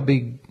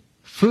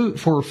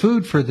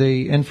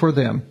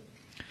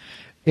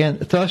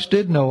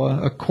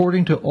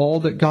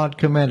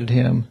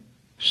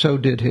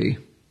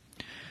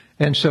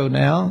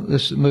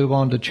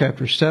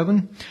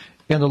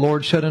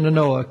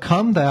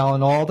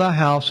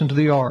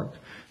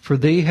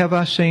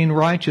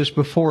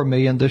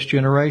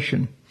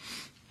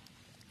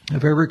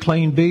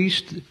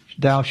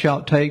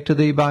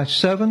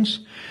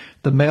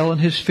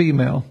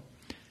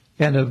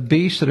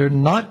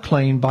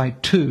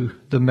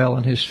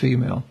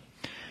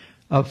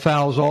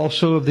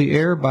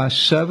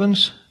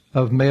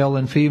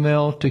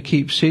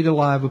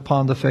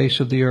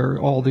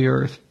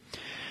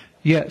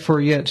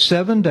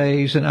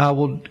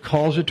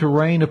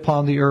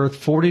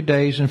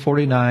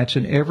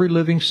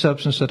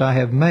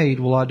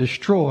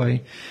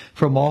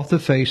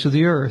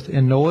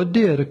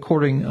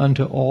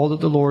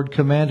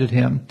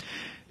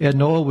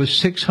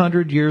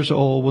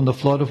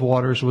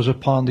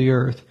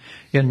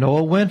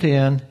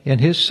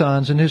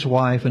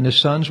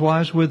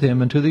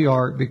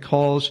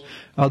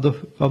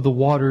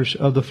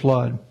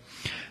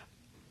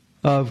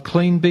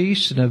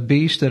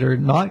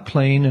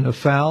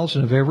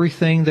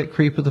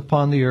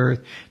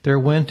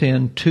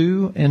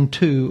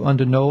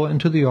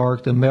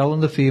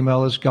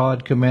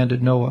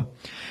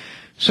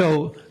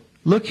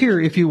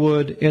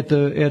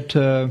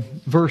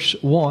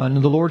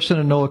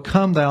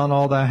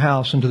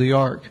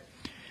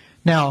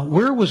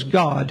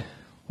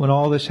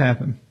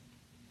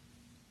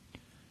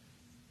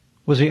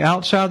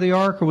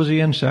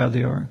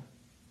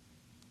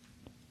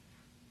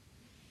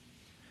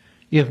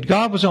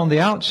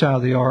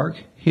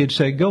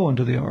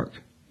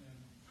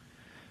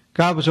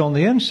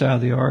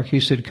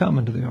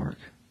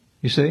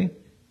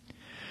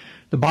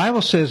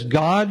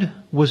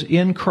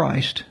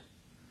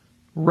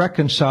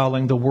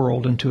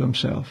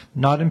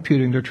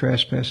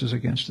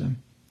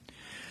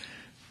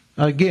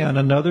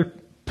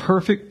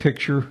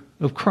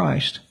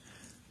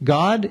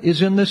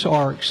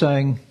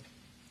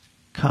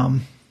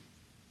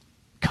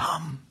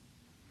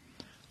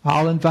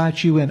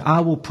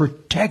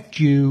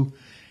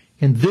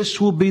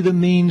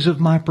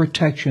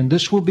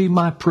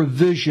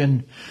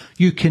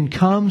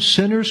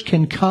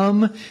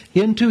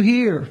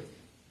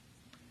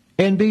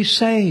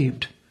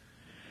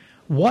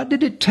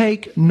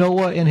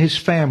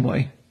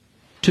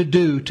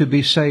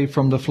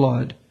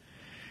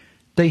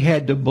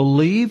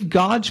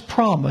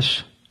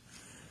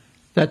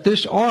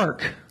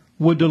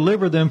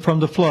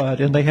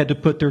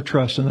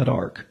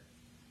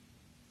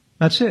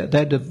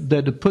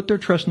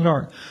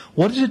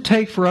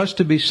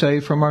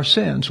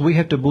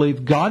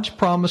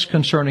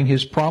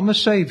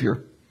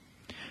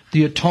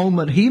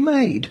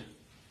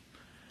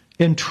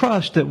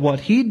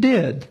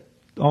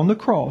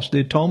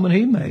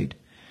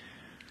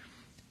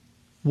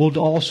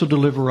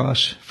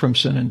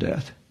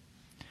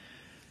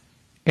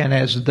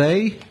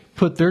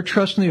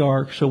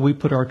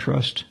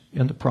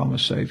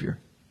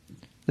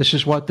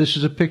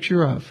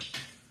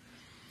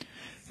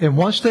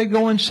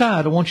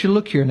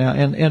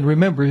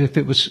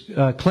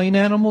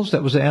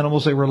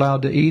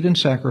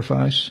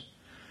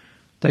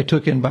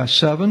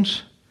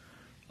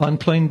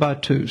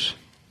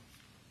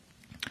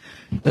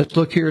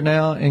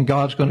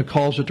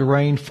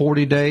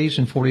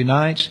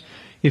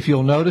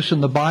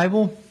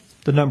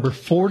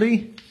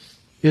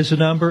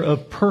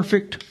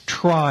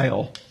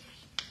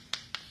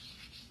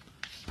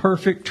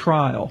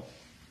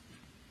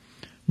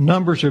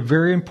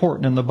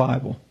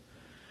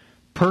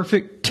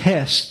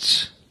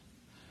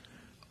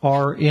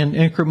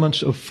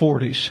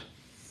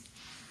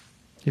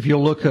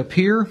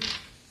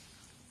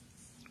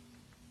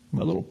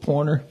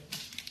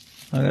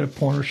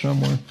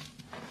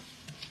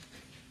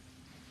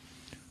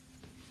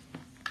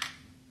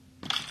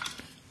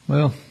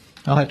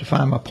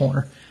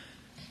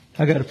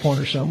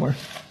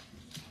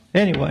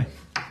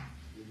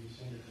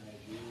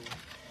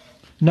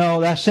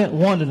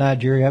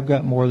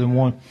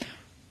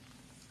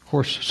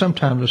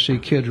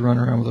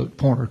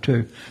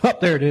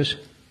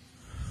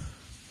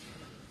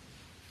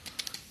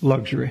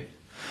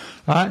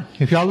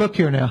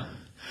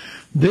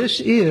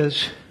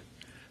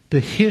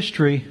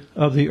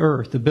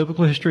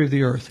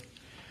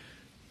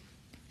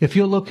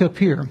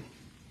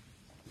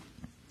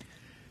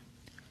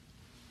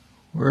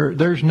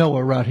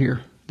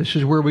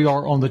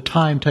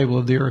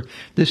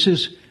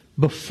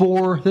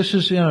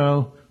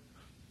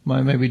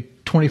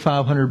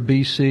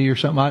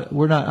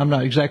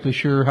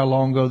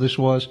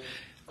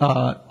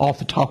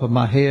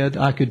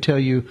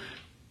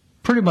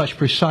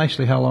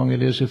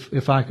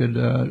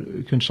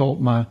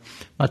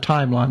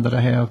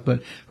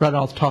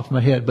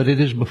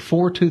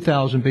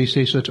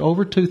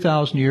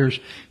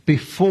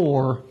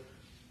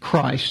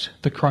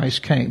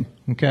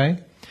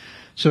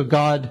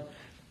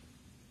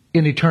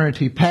in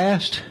eternity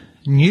past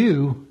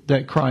knew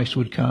that Christ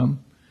would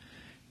come.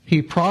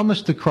 He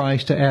promised the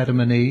Christ to Adam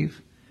and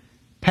Eve,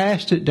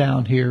 passed it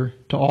down here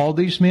to all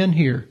these men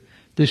here.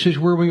 This is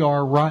where we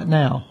are right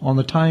now on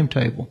the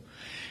timetable.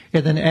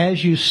 And then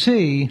as you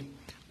see,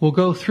 we'll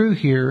go through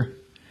here.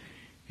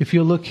 If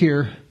you look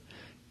here,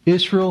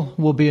 Israel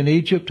will be in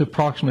Egypt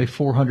approximately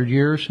 400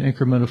 years,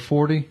 increment of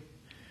 40.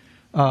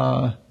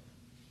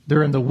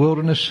 They're in the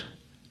wilderness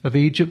of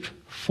Egypt,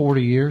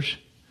 40 years.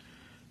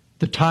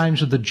 The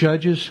times of the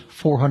judges,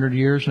 400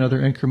 years,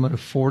 another increment of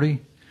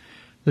 40.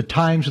 The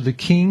times of the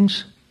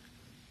kings,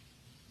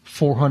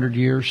 400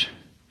 years.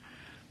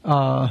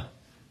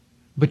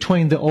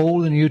 Between the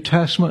Old and New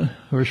Testament,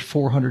 there's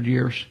 400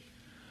 years.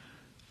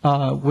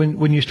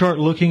 When you start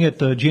looking at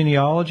the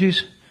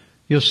genealogies,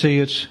 you'll see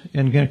it's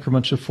in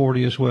increments of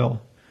 40 as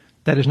well.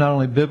 That is not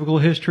only biblical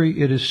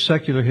history, it is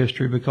secular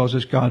history because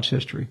it's God's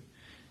history.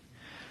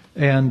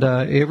 And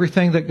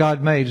everything that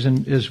God made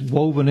is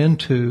woven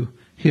into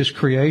His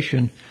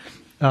creation.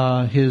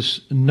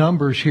 His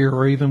numbers here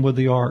are even with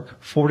the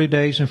ark. 40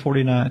 days and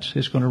 40 nights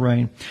it's going to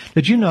rain.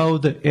 Did you know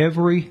that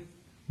every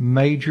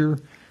major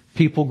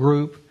people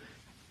group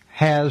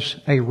has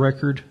a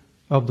record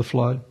of the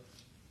flood,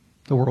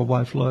 the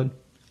worldwide flood?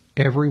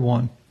 Every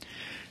one.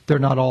 They're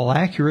not all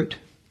accurate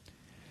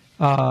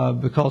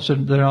because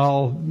they're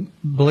all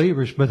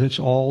believers, but it's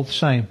all the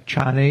same.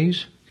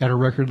 Chinese got a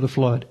record of the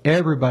flood.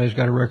 Everybody's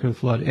got a record of the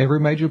flood. Every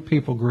major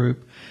people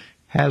group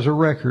has a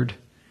record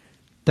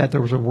that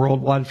there was a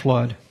worldwide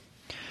flood.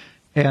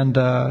 And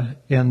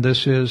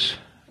this is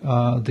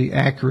the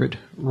accurate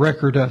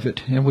record of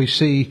it. And we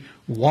see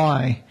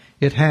why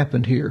it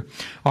happened here.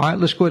 All right,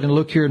 let's go ahead and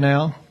look here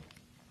now.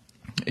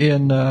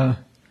 Let's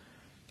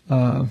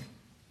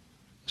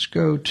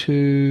go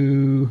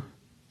to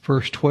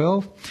verse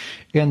 12.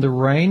 And the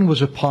rain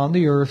was upon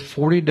the earth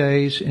 40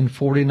 days and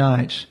 40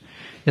 nights.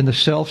 In the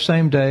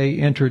selfsame day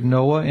entered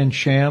Noah and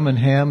Shem and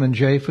Ham and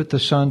Japheth, the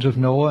sons of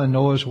Noah, and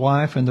Noah's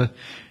wife, and the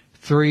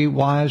 3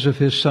 wives of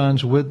his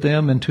sons with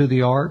them into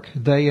the ark,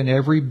 they and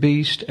every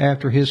beast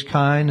after his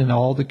kind, and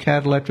all the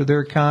cattle after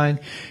their kind,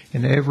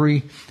 and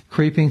every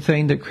creeping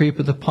thing that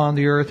creepeth upon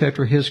the earth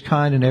after his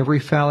kind, and every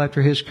fowl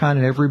after his kind,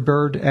 and every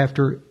bird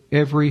after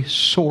every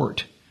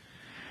sort.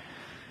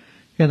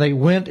 And they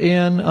went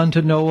in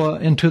unto Noah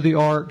into the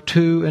ark,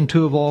 2 and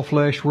 2 of all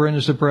flesh, wherein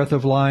is the breath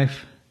of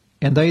life.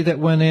 And they that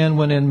went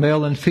in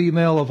male and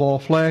female of all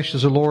flesh,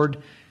 as the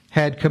Lord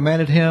had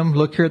commanded him.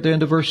 Look here at the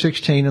end of verse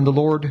 16. And the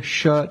Lord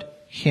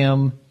shut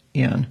him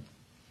in.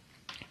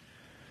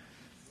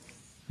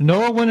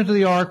 Noah went into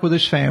the ark with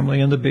his family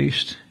and the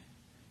beast.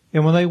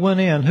 And when they went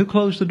in, who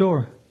closed the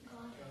door?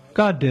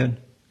 God did.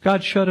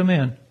 God shut him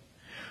in.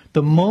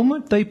 The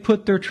moment they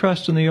put their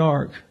trust in the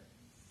ark,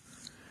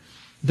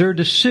 their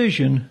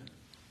decision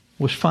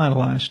was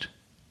finalized.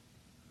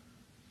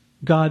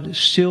 God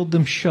sealed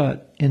them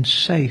shut and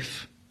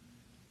safe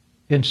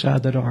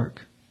inside that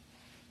ark.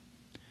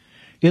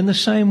 In the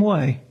same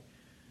way,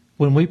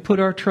 when we put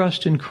our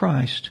trust in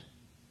Christ,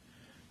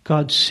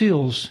 God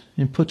seals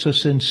and puts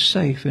us in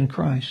safe in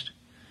Christ.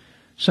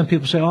 Some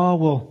people say, oh,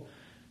 well,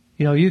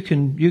 you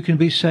can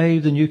be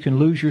saved and you can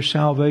lose your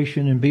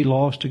salvation and be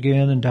lost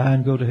again and die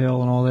and go to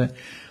hell and all that.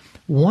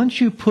 Once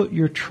you put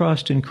your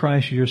trust in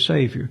Christ as your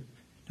Savior,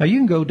 now you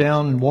can go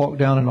down and walk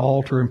down an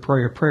altar and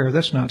pray a prayer.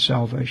 That's not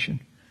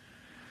salvation.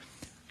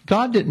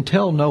 God didn't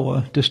tell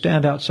Noah to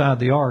stand outside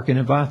the ark and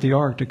invite the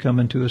ark to come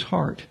into his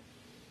heart.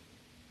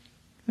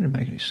 That didn't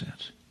make any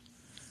sense.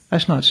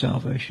 That's not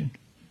salvation.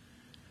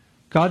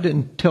 God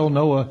didn't tell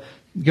Noah,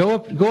 go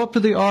up to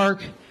the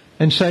ark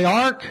and say,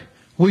 Ark,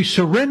 we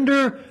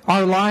surrender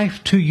our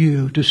life to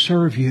you to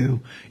serve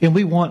you, and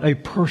we want a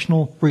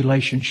personal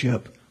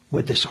relationship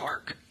with this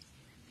ark.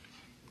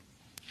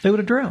 They would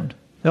have drowned.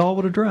 They all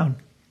would have drowned.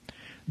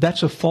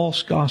 That's a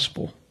false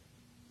gospel.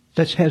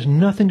 That has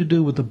nothing to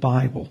do with the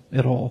Bible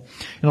at all.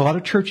 And a lot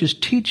of churches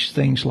teach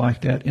things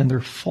like that, and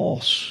they're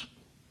false.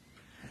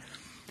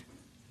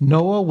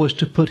 Noah was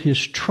to put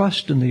his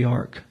trust in the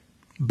ark.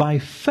 By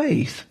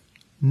faith,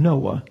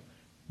 Noah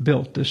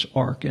built this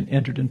ark and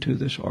entered into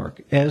this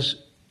ark as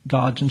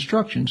God's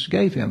instructions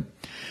gave him.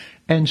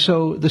 And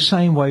so the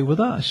same way with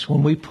us.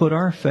 When we put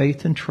our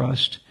faith and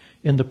trust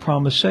in the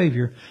promised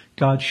Savior,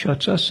 God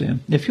shuts us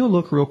in. If you'll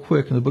look real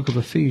quick in the book of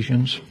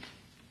Ephesians.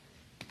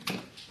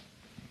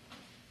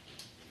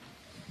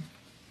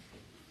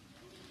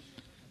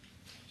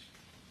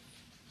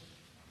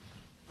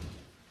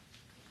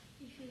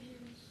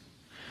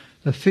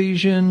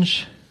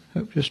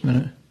 Just a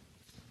minute.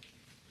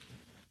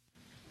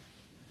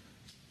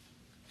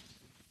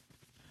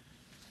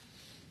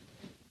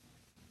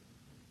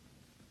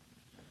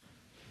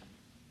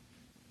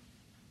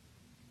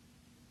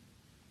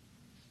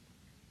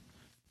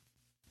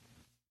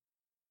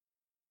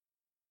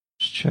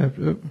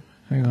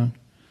 Hang on.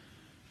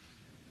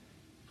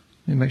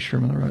 Let me make sure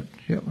I'm on the right.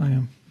 Yep, I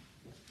am.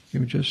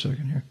 Give me just a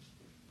second here.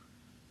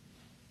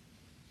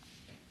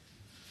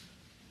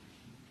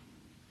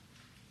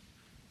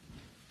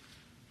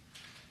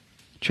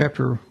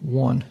 Chapter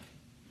 1.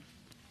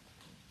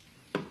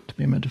 To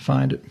me a minute to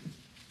find it.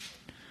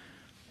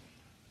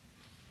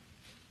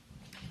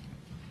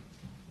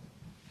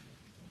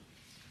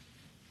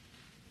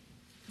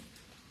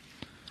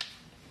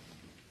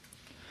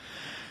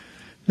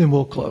 Then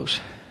we'll close.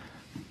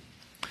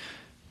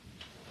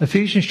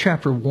 Ephesians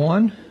chapter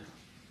 1.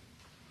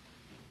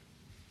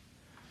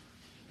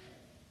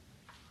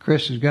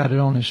 Chris has got it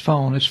on his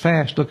phone. It's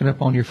fast looking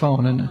up on your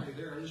phone, isn't it?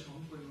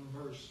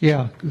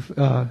 Yeah.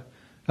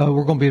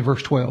 We're going to be in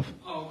verse 12.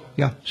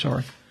 Yeah,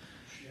 sorry.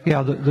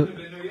 Yeah, the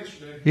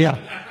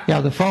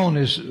phone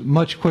is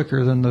much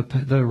quicker than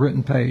the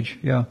written page.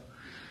 Yeah.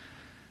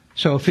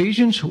 So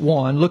Ephesians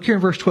 1, look here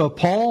in verse 12.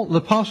 The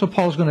Apostle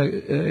Paul is going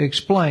to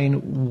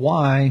explain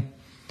why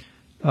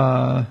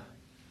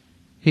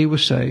he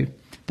was saved.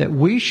 That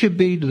we should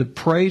be to the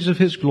praise of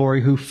His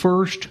glory who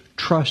first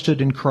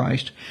trusted in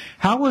Christ.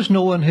 How was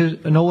Noah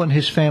and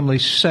his family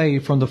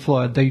saved from the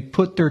flood? They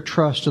put their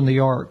trust in the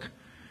ark.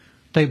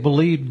 They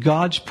believed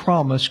God's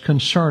promise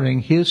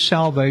concerning His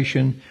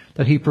salvation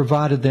that He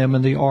provided them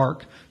in the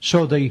ark.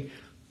 So they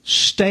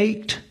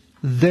staked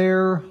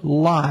their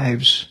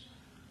lives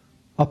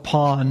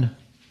upon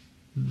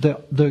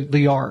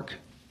the ark.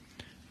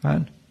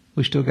 Right?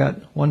 We still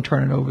got one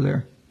turning over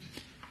there.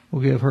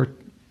 We'll give her,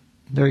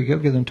 there you go,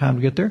 give them time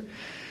to get there.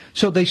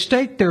 So they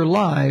staked their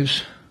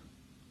lives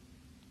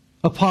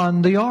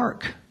upon the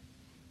ark.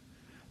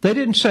 They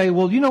didn't say,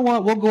 well, you know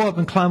what, we'll go up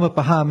and climb up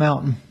a high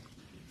mountain.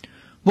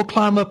 We'll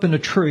climb up in a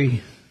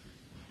tree.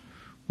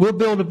 We'll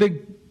build a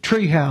big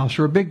tree house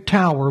or a big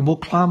tower and we'll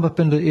climb up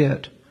into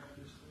it.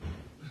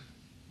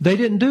 They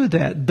didn't do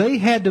that. They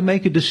had to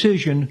make a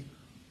decision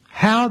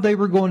how they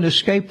were going to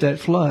escape that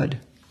flood.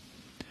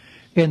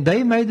 And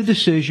they made the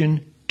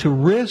decision to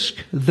risk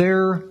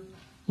their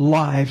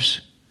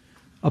lives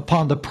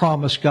upon the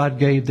promise God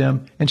gave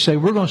them and say,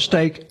 we're going to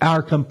stake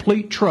our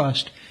complete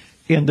trust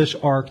in this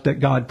ark that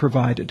God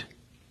provided.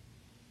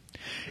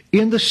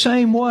 In the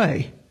same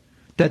way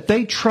that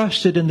they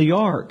trusted in the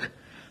ark,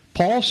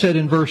 Paul said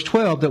in verse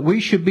 12 that we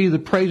should be the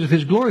praise of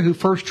His glory who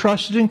first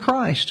trusted in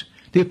Christ.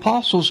 The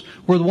apostles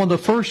were one of the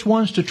first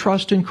ones to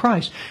trust in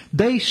Christ.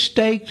 They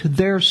staked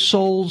their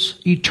soul's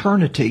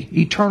eternity,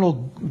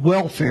 eternal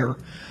welfare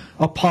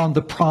upon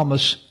the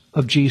promise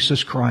of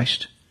Jesus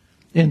Christ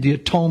and the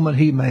atonement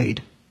He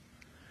made.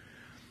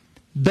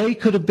 They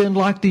could have been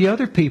like the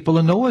other people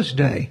in Noah's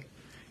day.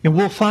 And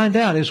we'll find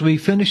out as we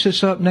finish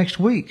this up next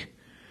week.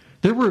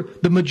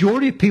 The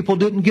majority of people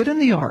didn't get in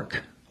the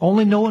ark.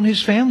 Only Noah and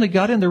his family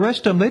got in. The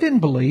rest of them, they didn't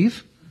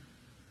believe.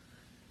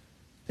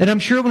 And I'm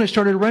sure when it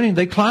started raining,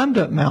 they climbed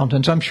up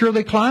mountains. I'm sure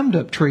they climbed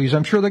up trees.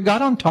 I'm sure they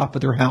got on top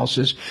of their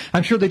houses.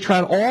 I'm sure they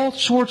tried all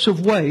sorts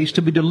of ways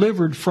to be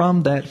delivered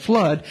from that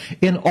flood.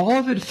 And all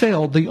of it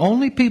failed. The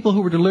only people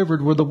who were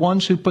delivered were the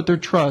ones who put their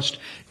trust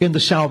in the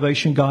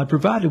salvation God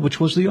provided, which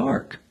was the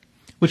ark,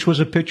 which was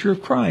a picture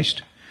of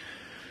Christ.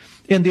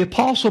 And the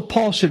Apostle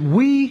Paul said,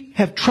 we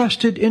have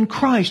trusted in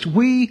Christ.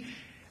 We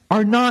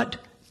are not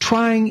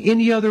trying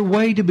any other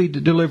way to be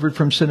delivered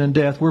from sin and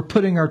death. We're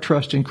putting our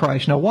trust in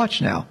Christ. Now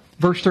watch now.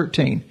 Verse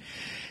 13.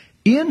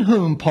 In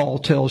whom, Paul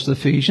tells the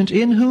Ephesians,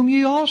 in whom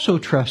ye also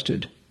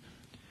trusted.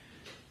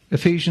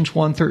 Ephesians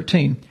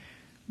 1:13.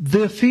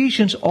 The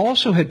Ephesians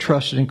also had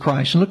trusted in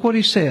Christ. And look what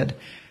he said.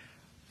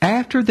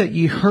 After that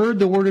ye heard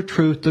the word of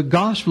truth, the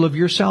gospel of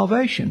your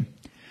salvation.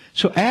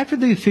 So after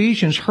the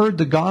Ephesians heard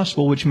the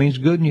gospel, which means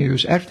good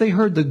news, after they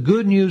heard the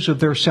good news of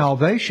their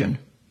salvation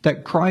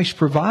that Christ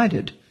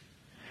provided,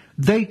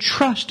 they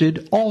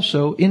trusted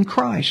also in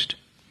Christ.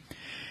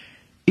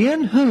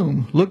 In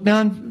whom, look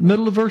down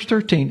middle of verse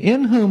 13,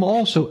 in whom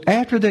also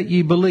after that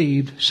ye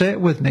believed, say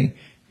it with me,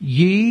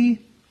 ye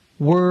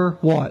were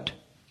what?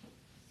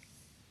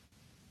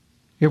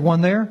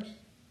 Everyone there?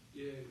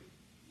 Yeah,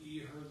 ye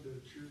heard the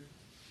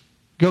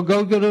truth.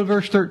 Go to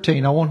verse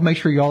 13. I want to make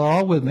sure y'all are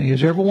all with me.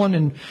 Is everyone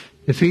in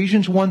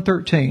Ephesians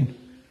 1:13?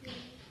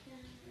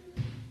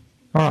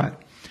 All right.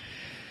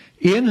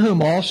 In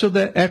whom also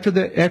that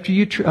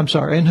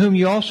in whom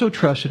you also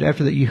trusted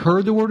after that ye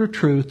heard the word of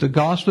truth, the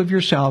gospel of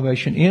your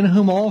salvation, in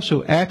whom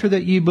also after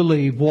that ye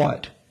believed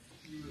what?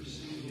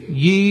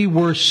 Ye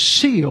were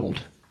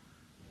sealed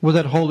with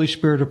that Holy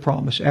Spirit of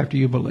promise after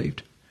you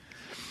believed.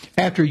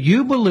 After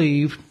you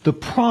believed, the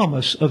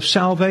promise of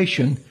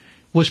salvation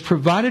was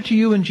provided to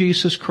you in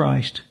Jesus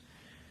Christ,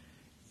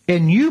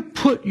 and you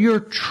put your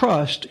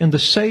trust in the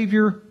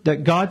Savior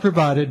that God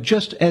provided,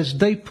 just as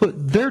they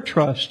put their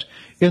trust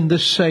in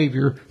this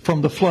Savior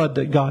from the flood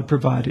that God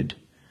provided.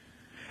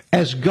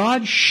 As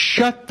God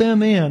shut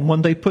them in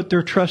when they put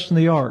their trust in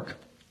the ark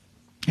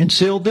and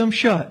sealed them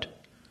shut,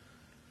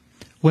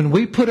 when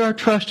we put our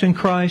trust in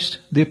Christ,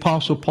 the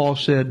Apostle Paul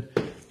said,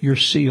 you're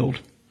sealed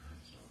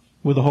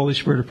with the Holy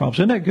Spirit of promise.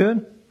 Isn't that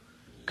good?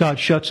 God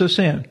shuts us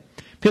in.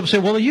 People say,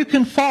 well, you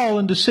can fall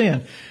into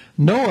sin.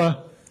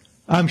 Noah,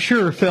 I'm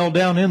sure, fell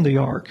down in the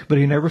ark, but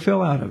he never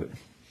fell out of it.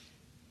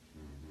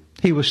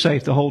 He was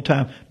safe the whole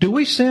time. Do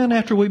we sin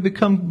after we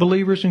become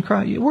believers in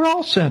Christ? We're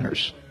all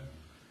sinners.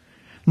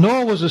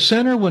 Noah was a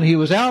sinner when he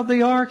was out of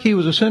the ark. He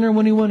was a sinner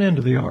when he went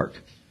into the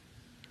ark.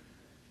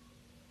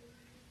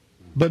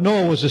 But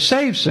Noah was a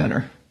saved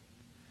sinner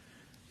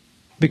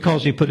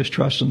because he put his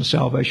trust in the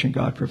salvation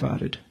God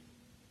provided.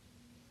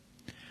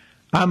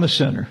 I'm a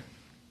sinner.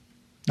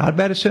 Not as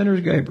bad a sinner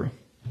as Gabriel.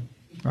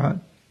 All right?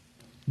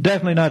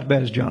 Definitely not as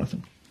bad as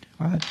Jonathan.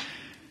 All right?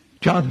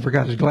 Jonathan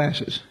forgot his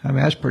glasses. I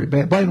mean, that's pretty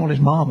bad. Blame it on his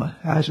mama.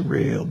 That's a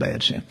real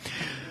bad sin.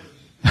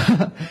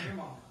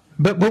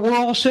 But we're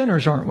all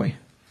sinners, aren't we?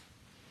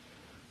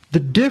 The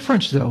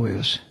difference, though,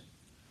 is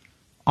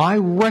I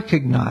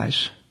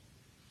recognize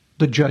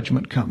the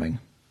judgment coming.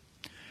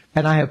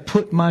 And I have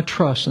put my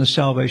trust in the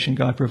salvation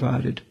God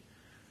provided.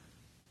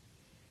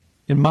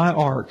 In my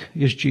ark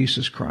is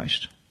Jesus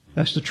Christ.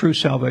 That's the true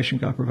salvation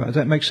God provides. Does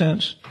that make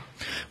sense?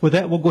 With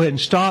that, we'll go ahead and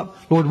stop.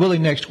 Lord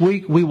willing, next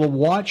week we will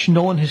watch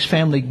Noah and his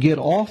family get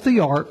off the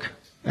ark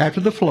after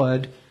the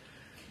flood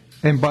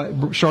and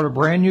start a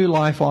brand new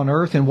life on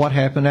earth and what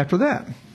happened after that.